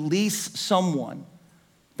can release someone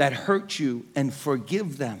that hurt you and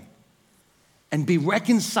forgive them and be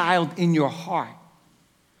reconciled in your heart,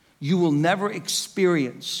 you will never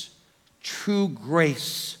experience true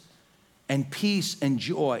grace and peace and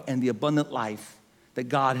joy and the abundant life that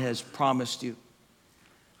God has promised you.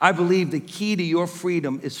 I believe the key to your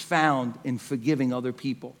freedom is found in forgiving other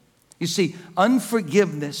people. You see,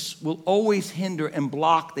 unforgiveness will always hinder and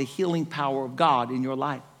block the healing power of God in your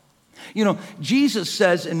life. You know, Jesus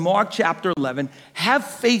says in Mark chapter 11, have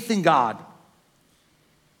faith in God.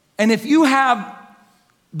 And if you have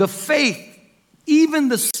the faith, even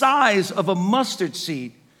the size of a mustard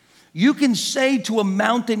seed, you can say to a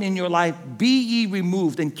mountain in your life, be ye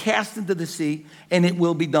removed and cast into the sea, and it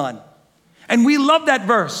will be done. And we love that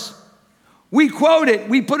verse. We quote it.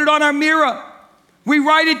 We put it on our mirror. We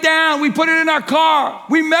write it down. We put it in our car.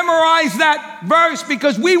 We memorize that verse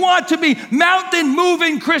because we want to be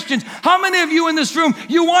mountain-moving Christians. How many of you in this room,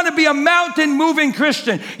 you want to be a mountain-moving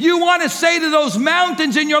Christian? You want to say to those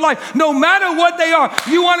mountains in your life, no matter what they are,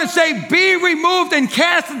 you want to say, be removed and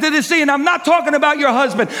cast into the sea. And I'm not talking about your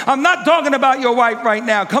husband. I'm not talking about your wife right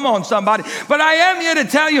now. Come on, somebody. But I am here to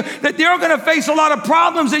tell you that you're going to face a lot of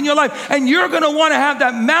problems in your life, and you're going to want to have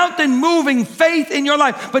that mountain-moving faith in your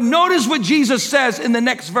life. But notice what Jesus says in the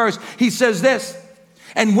next verse. He says this,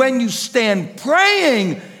 and when you stand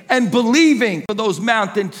praying and believing for those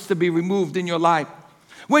mountains to be removed in your life,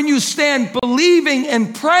 when you stand believing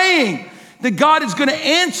and praying that God is going to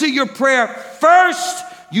answer your prayer, first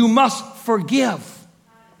you must forgive.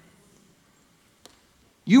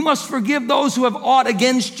 You must forgive those who have aught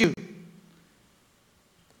against you,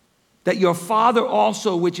 that your Father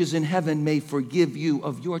also, which is in heaven, may forgive you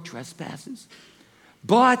of your trespasses.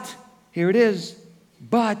 But, here it is,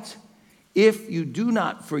 but if you do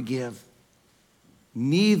not forgive,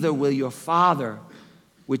 neither will your Father,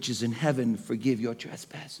 which is in heaven, forgive your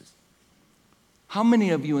trespasses. How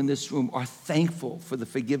many of you in this room are thankful for the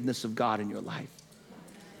forgiveness of God in your life?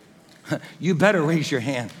 You better raise your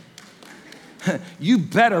hand. You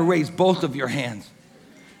better raise both of your hands.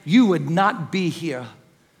 You would not be here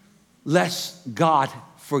lest God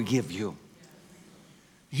forgive you.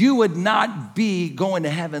 You would not be going to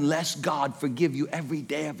heaven lest God forgive you every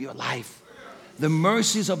day of your life. The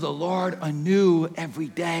mercies of the Lord are new every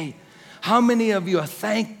day. How many of you are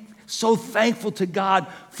so thankful to God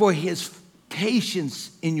for his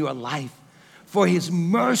patience in your life, for his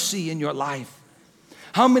mercy in your life?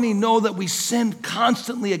 How many know that we sin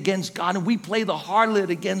constantly against God and we play the harlot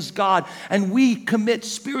against God and we commit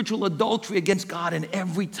spiritual adultery against God, and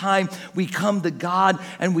every time we come to God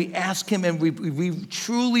and we ask him and we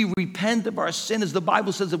truly repent of our sin, as the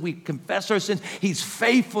Bible says, that we confess our sins, he's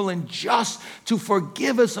faithful and just to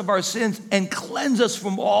forgive us of our sins and cleanse us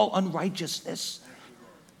from all unrighteousness.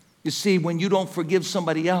 You see, when you don't forgive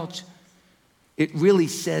somebody else, it really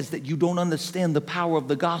says that you don't understand the power of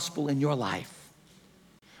the gospel in your life.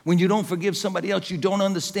 When you don't forgive somebody else, you don't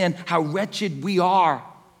understand how wretched we are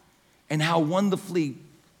and how wonderfully,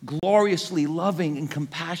 gloriously loving and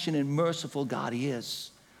compassionate and merciful God is.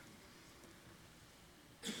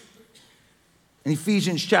 In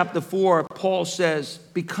Ephesians chapter 4, Paul says,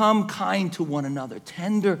 become kind to one another,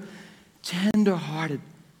 tender-hearted.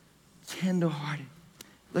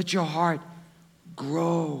 Let your heart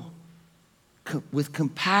grow with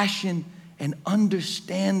compassion and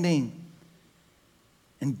understanding.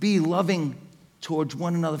 And be loving towards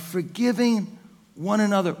one another, forgiving one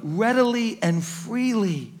another readily and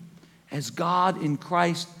freely as God in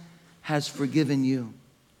Christ has forgiven you.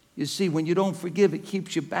 You see, when you don't forgive, it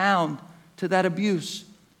keeps you bound to that abuse.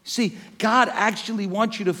 See, God actually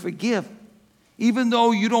wants you to forgive. Even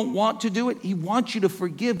though you don't want to do it, he wants you to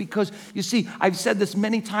forgive because, you see, I've said this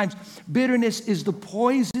many times, bitterness is the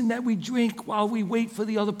poison that we drink while we wait for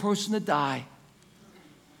the other person to die.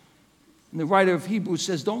 And the writer of Hebrews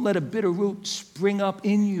says, don't let a bitter root spring up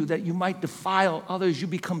in you that you might defile others. You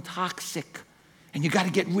become toxic. And you got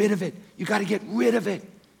to get rid of it. You got to get rid of it.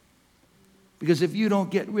 Because if you don't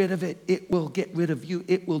get rid of it, it will get rid of you.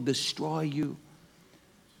 It will destroy you.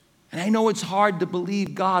 And I know it's hard to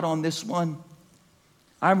believe God on this one.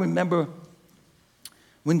 I remember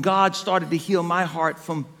when God started to heal my heart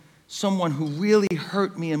from someone who really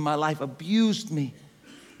hurt me in my life, abused me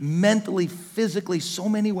mentally, physically, so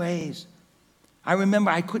many ways. I remember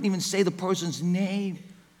I couldn't even say the person's name.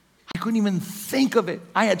 I couldn't even think of it.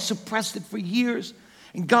 I had suppressed it for years.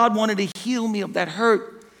 And God wanted to heal me of that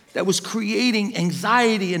hurt that was creating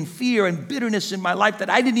anxiety and fear and bitterness in my life that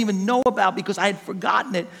I didn't even know about because I had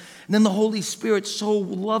forgotten it. And then the Holy Spirit so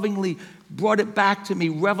lovingly brought it back to me,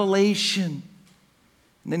 revelation.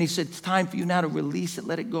 And then he said, it's time for you now to release it,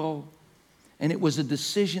 let it go. And it was a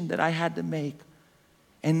decision that I had to make.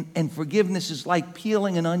 And forgiveness is like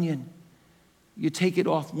peeling an onion. You take it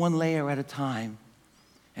off one layer at a time.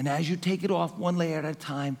 And as you take it off one layer at a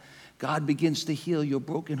time, God begins to heal your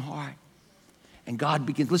broken heart. And God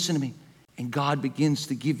begins, listen to me, and God begins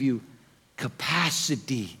to give you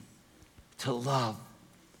capacity to love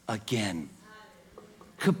again.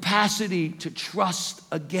 Capacity to trust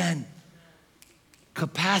again.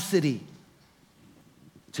 Capacity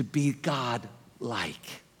to be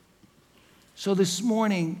God-like. So this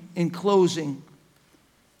morning, in closing,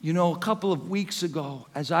 you know, a couple of weeks ago,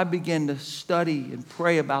 as I began to study and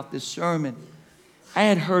pray about this sermon, I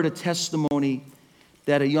had heard a testimony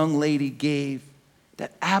that a young lady gave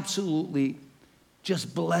that absolutely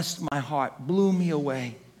just blessed my heart, blew me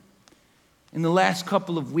away. In the last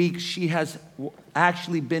couple of weeks, she has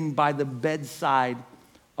actually been by the bedside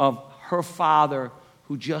of her father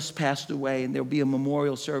who just passed away, and there'll be a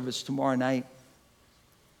memorial service tomorrow night.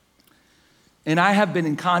 And I have been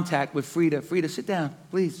in contact with Frida. Frida, sit down,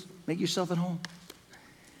 please. Make yourself at home.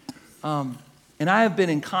 And I have been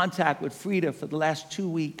in contact with Frida for the last 2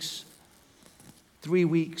 weeks, 3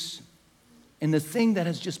 weeks. And the thing that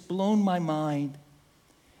has just blown my mind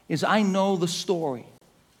is I know the story.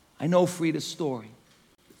 I know Frida's story.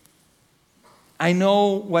 I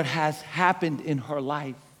know what has happened in her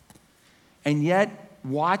life. And yet,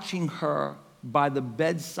 watching her by the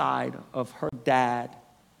bedside of her dad,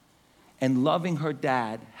 and loving her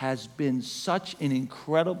dad has been such an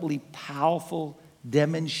incredibly powerful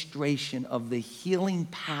demonstration of the healing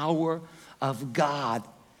power of God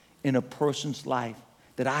in a person's life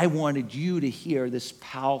that I wanted you to hear this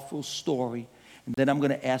powerful story. And then I'm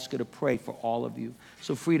going to ask her to pray for all of you.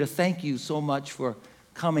 So Frida, thank you so much for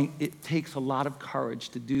coming. It takes a lot of courage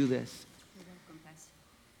to do this.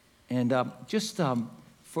 And just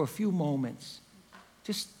for a few moments,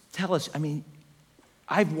 just tell us, I mean,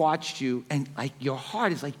 I've watched you, and like your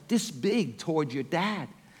heart is like this big toward your dad.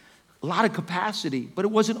 A lot of capacity, but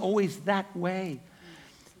it wasn't always that way.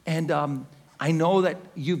 And I know that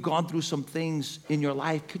you've gone through some things in your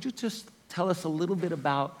life. Could you just tell us a little bit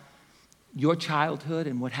about your childhood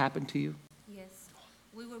and what happened to you? Yes.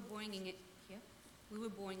 We were born in here. We were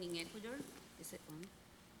born in Ecuador. Is it on?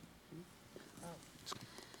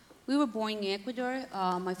 We were born in Ecuador.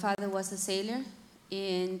 My father was a sailor,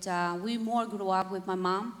 and we more grew up with my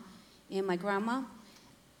mom and my grandma.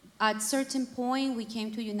 At a certain point, we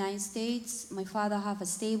came to the United States. My father had a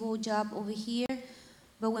stable job over here.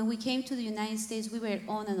 But when we came to the United States, we were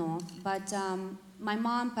on and off. But my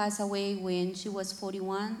mom passed away when she was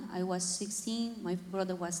 41. I was 16. My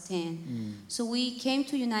brother was 10. So we came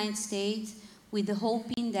to the United States with the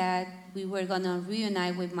hoping that we were going to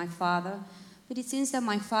reunite with my father. But it seems that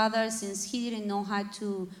my father, since he didn't know how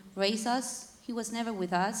to raise us, he was never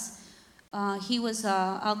with us. He was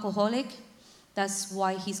an alcoholic. That's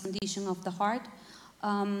why his condition of the heart.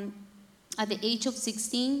 At the age of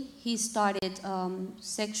 16, he started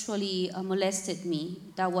sexually molested me.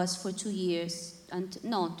 That was for 2 years,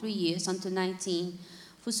 3 years, until 19.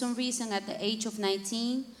 For some reason, at the age of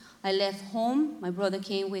 19, I left home. My brother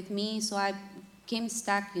came with me, so I came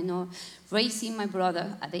stuck, raising my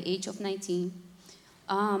brother at the age of 19.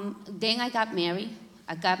 Then I got married.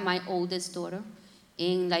 I got my oldest daughter.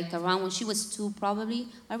 And like around when she was 2 probably,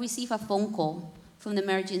 I received a phone call from the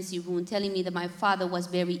emergency room telling me that my father was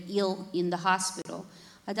very ill in the hospital.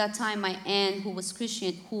 At that time, my aunt, who is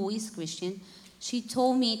Christian, she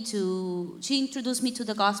introduced me to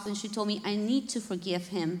the gospel, and she told me I need to forgive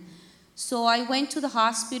him. So I went to the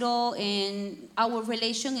hospital, and our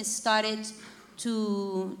relation started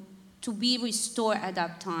to be restored at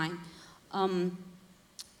that time.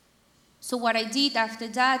 So what I did after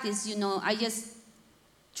that is, I just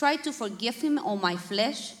tried to forgive him on my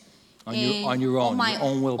flesh. On your own, my your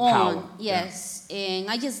own willpower. Yes. Yeah. And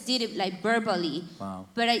I just did it like verbally. Wow.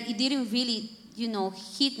 But it didn't really,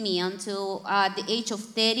 hit me until at the age of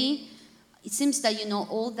 30. It seems that,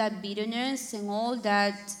 all that bitterness and all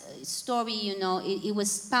that story, it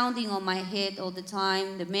was pounding on my head all the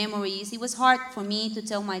time, the memories. It was hard for me to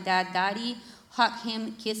tell my dad, Daddy, hug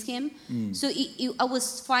him, kiss him. So I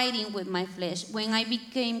was fighting with my flesh. When I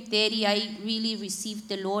became 30, I really received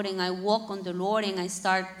the Lord, and I walked on the Lord, and I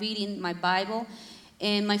started reading my Bible.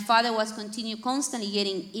 And my father was constantly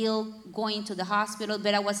getting ill, going to the hospital,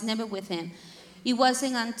 but I was never with him. It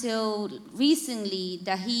wasn't until recently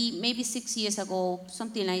that maybe 6 years ago,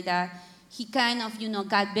 something like that, he kind of,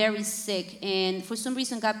 got very sick. And for some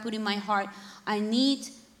reason, God put in my heart, I need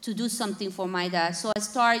to do something for my dad. So I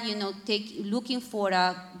started, looking for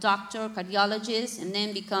a doctor, cardiologist, and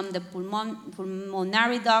then become the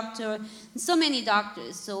pulmonary doctor, and so many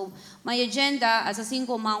doctors. So my agenda as a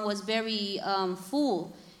single mom was very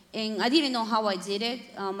full, and I didn't know how I did it.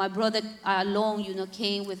 My brother alone,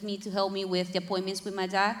 came with me to help me with the appointments with my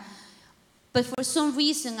dad. But for some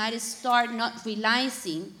reason, I just started not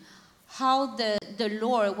realizing how the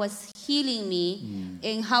Lord was healing me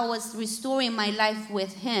and how was restoring my life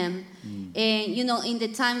with him. And, in the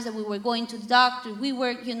times that we were going to the doctor, we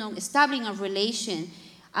were, establishing a relation.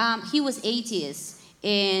 He was atheist.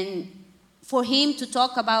 And for him to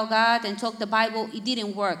talk about God and talk the Bible, it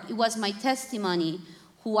didn't work. It was my testimony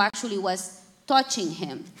who actually was touching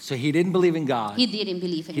him. So he didn't believe in God. He didn't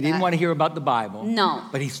believe in God. He didn't want to hear about the Bible. No.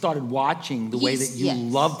 But he started watching the way that you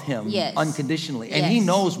loved him unconditionally. And he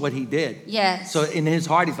knows what he did. Yes. So in his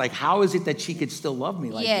heart, he's like, how is it that she could still love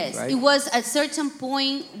me like this, right? It was a certain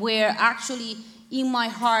point where actually in my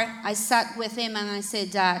heart, I sat with him and I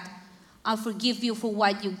said, Dad, I forgive you for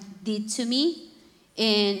what you did to me.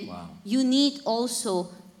 And you need also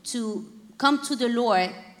to come to the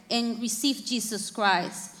Lord and receive Jesus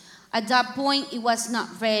Christ. At that point, it was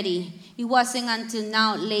not ready. It wasn't until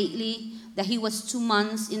now, lately, that he was 2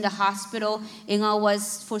 months in the hospital, and I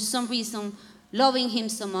was, for some reason, loving him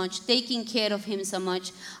so much, taking care of him so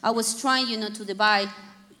much. I was trying, to divide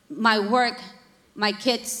my work, my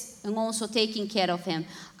kids, and also taking care of him.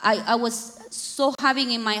 I was so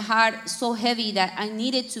having in my heart so heavy that I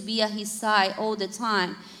needed to be at his side all the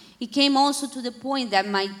time. It came also to the point that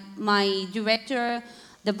my director,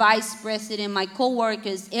 the vice president, my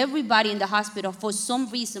coworkers, everybody in the hospital, for some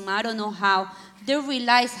reason, I don't know how, they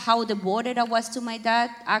realized how devoted I was to my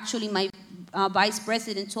dad. Actually, my vice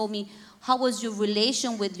president told me, how was your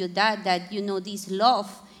relation with your dad, that, this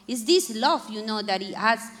love, is this love, that it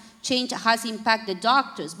has changed, has impacted the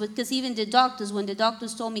doctors. Because even the doctors, when the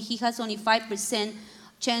doctors told me he has only 5%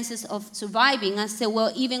 chances of surviving, I said,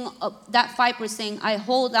 well, even that 5%, I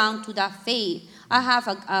hold on to that faith. I have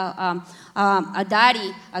a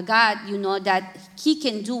daddy, a God, that he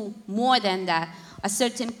can do more than that. A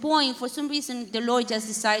certain point, for some reason, the Lord just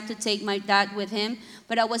decided to take my dad with him,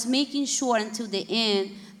 but I was making sure until the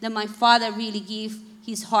end that my father really gave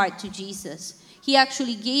his heart to Jesus. He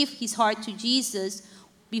actually gave his heart to Jesus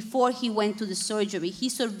before he went to the surgery. He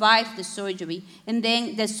survived the surgery. And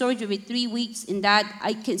then the surgery, 3 weeks in that,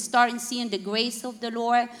 I can start seeing the grace of the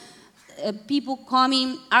Lord. People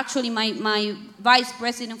coming. Actually, my vice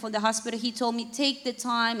president for the hospital, he told me, take the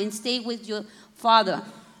time and stay with your father.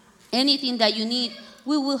 Anything that you need,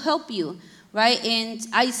 we will help you, right? And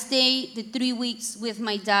I stayed the 3 weeks with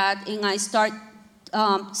my dad, and I start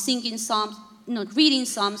singing psalms, reading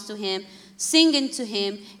psalms to him, singing to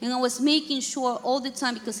him, and I was making sure all the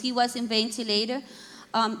time, because he was in ventilator,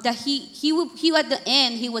 that he at the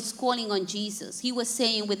end, he was calling on Jesus. He was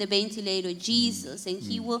saying with the ventilator, Jesus, and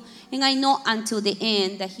he will, and I know until the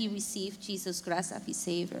end that he received Jesus Christ as his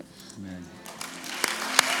Savior. Amen.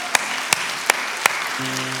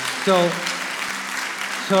 So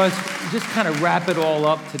as just kind of wrap it all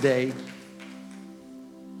up today,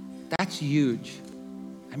 that's huge.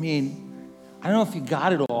 I mean, I don't know if you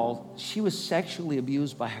got it all. She was sexually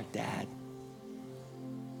abused by her dad.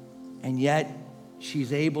 And yet,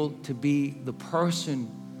 she's able to be the person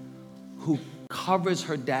who covers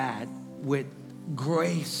her dad with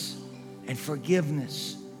grace and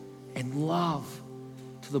forgiveness and love,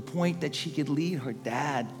 to the point that she could lead her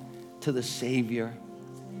dad to the Savior.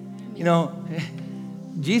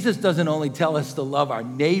 Jesus doesn't only tell us to love our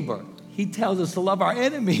neighbor, he tells us to love our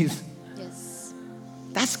enemies. Yes.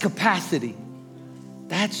 That's capacity.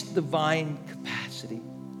 That's divine capacity.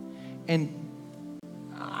 And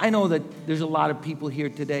I know that there's a lot of people here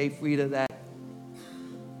today, Frida, that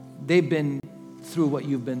they've been through what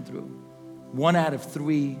you've been through. 1 out of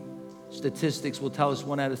 3 statistics will tell us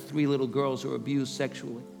 1 out of 3 little girls are abused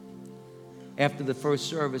sexually. After the first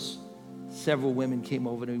service, several women came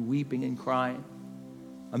over to me weeping and crying.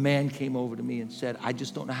 A man came over to me and said, I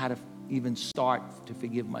just don't know how to even start to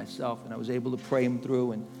forgive myself. And I was able to pray him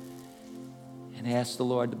through and ask the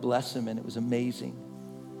Lord to bless him, and it was amazing.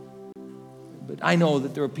 But I know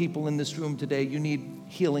that there are people in this room today, you need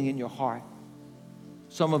healing in your heart.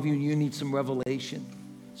 Some of you need some revelation.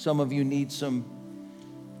 Some of you need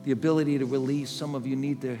the ability to release. Some of you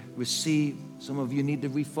need to receive. Some of you need to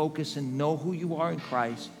refocus and know who you are in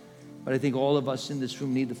Christ. But I think all of us in this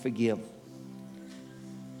room need to forgive.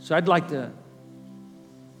 So I'd like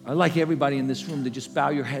everybody in this room to just bow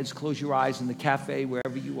your heads, close your eyes in the cafe,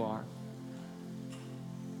 wherever you are.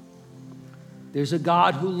 There's a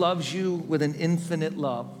God who loves you with an infinite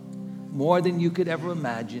love, more than you could ever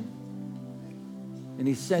imagine. And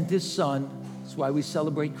he sent his son, that's why we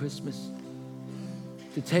celebrate Christmas,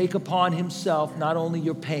 to take upon himself not only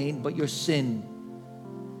your pain, but your sin.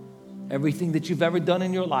 Everything that you've ever done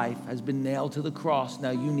in your life has been nailed to the cross.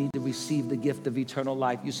 Now you need to receive the gift of eternal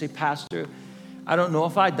life. You say, Pastor, I don't know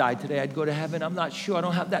if I died today, I'd go to heaven. I'm not sure. I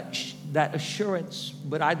don't have that assurance,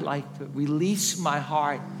 but I'd like to release my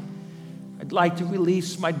heart. I'd like to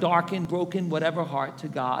release my darkened, broken, whatever heart to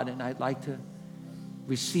God, and I'd like to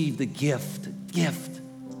receive the gift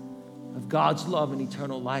of God's love and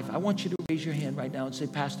eternal life. I want you to raise your hand right now and say,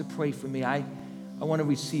 Pastor, pray for me. I want to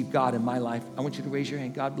receive God in my life. I want you to raise your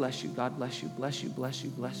hand. God bless you. God bless you. Bless you. Bless you.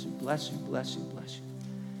 Bless you. Bless you. Bless you. Bless you.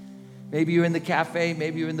 Maybe you're in the cafe.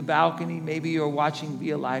 Maybe you're in the balcony. Maybe you're watching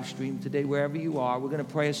via live stream today, wherever you are. We're going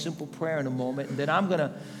to pray a simple prayer in a moment, and then I'm going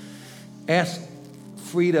to ask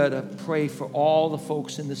Frida to pray for all the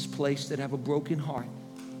folks in this place that have a broken heart.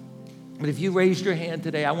 But if you raised your hand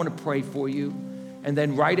today, I want to pray for you. And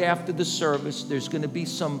then right after the service, there's going to be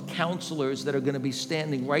some counselors that are going to be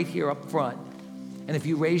standing right here up front. And if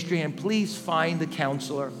you raised your hand, please find the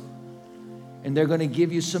counselor. And they're going to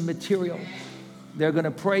give you some material. They're going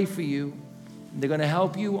to pray for you. They're going to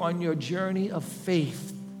help you on your journey of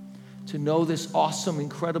faith to know this awesome,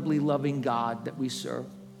 incredibly loving God that we serve.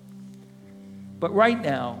 But right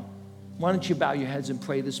now, why don't you bow your heads and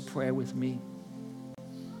pray this prayer with me?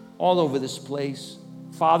 All over this place.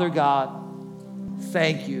 Father God,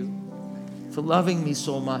 thank you for loving me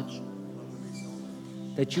so much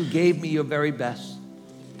that you gave me your very best.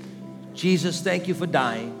 Jesus, thank you for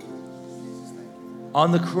dying.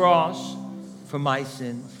 on the cross for my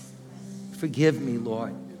sins. Forgive me,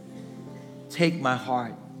 Lord. Take my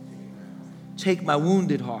heart. Take my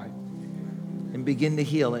wounded heart and begin to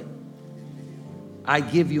heal it. I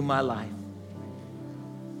give you my life.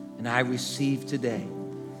 And I receive today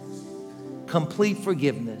complete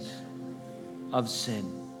forgiveness of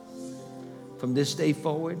sin. From this day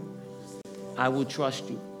forward, I will trust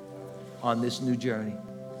you on this new journey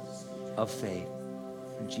of faith.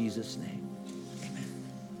 In Jesus' name, amen.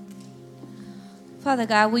 Father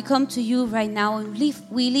God, we come to you right now and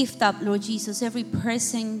we lift up, Lord Jesus, every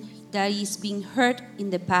person that is being hurt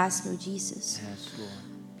in the past, Lord Jesus. Yes, Lord.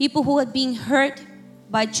 People who have been hurt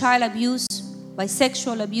by child abuse, by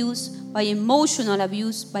sexual abuse, by emotional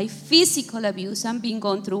abuse, by physical abuse. I've been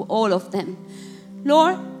going through all of them.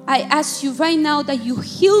 Lord, I ask you right now that you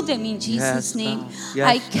heal them in Jesus' name. Yes,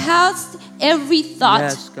 I cast every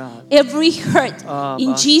thought, every hurt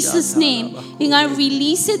in Jesus' name, and I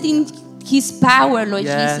release it in His power, Lord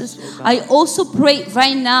Jesus. I also pray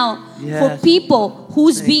right now for people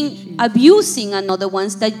who's been abusing another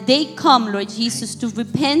ones, that they come, Lord Jesus, to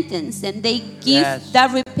repentance, and they give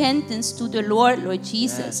that repentance to the Lord, Lord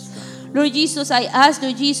Jesus. Lord Jesus, I ask,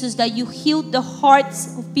 Lord Jesus, that you heal the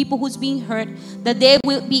hearts of people who's being hurt, that they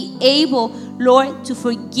will be able, Lord, to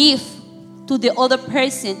forgive to the other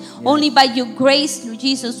person. Only by your grace, Lord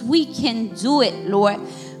Jesus, we can do it, Lord.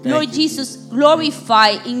 Lord Jesus, glorify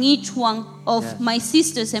in each one of my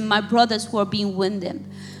sisters and my brothers who are being wounded.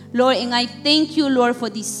 Lord, and I thank you, Lord, for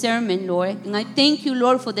this sermon, Lord. And I thank you,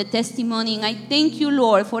 Lord, for the testimony. And I thank you,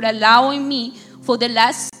 Lord, for allowing me for the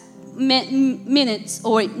last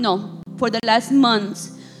for the last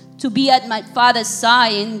months to be at my Father's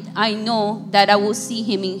side. And I know that I will see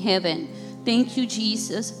Him in heaven. Thank you,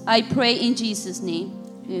 Jesus. I pray in Jesus' name.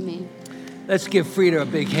 Amen. Let's give Frida a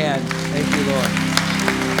big hand. Thank you, Lord.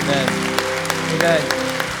 Amen.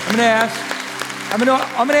 Amen. I'm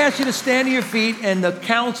going to ask you to stand to your feet, and the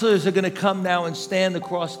counselors are going to come now and stand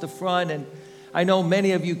across the front. And I know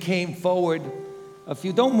many of you came forward. If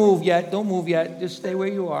you don't move yet, just stay where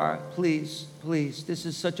you are. Please, please. This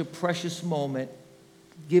is such a precious moment.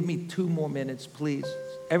 Give me 2 more minutes, please.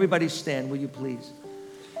 Everybody stand, will you please?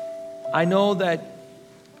 I know that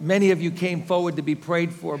many of you came forward to be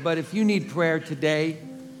prayed for, but if you need prayer today,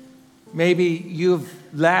 maybe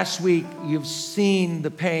last week you've seen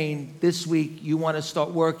the pain. This week you want to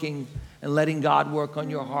start working and letting God work on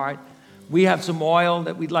your heart. We have some oil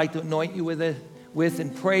that we'd like to anoint you with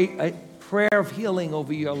and pray a prayer of healing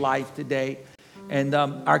over your life today. And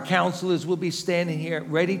our counselors will be standing here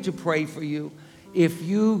ready to pray for you. If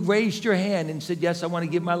you raised your hand and said, yes, I want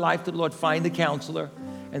to give my life to the Lord, find the counselor,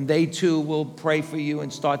 and they too will pray for you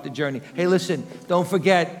and start the journey. Hey, listen, don't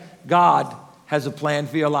forget, God has a plan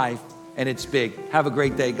for your life, and it's big. Have a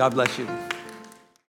great day. God bless you.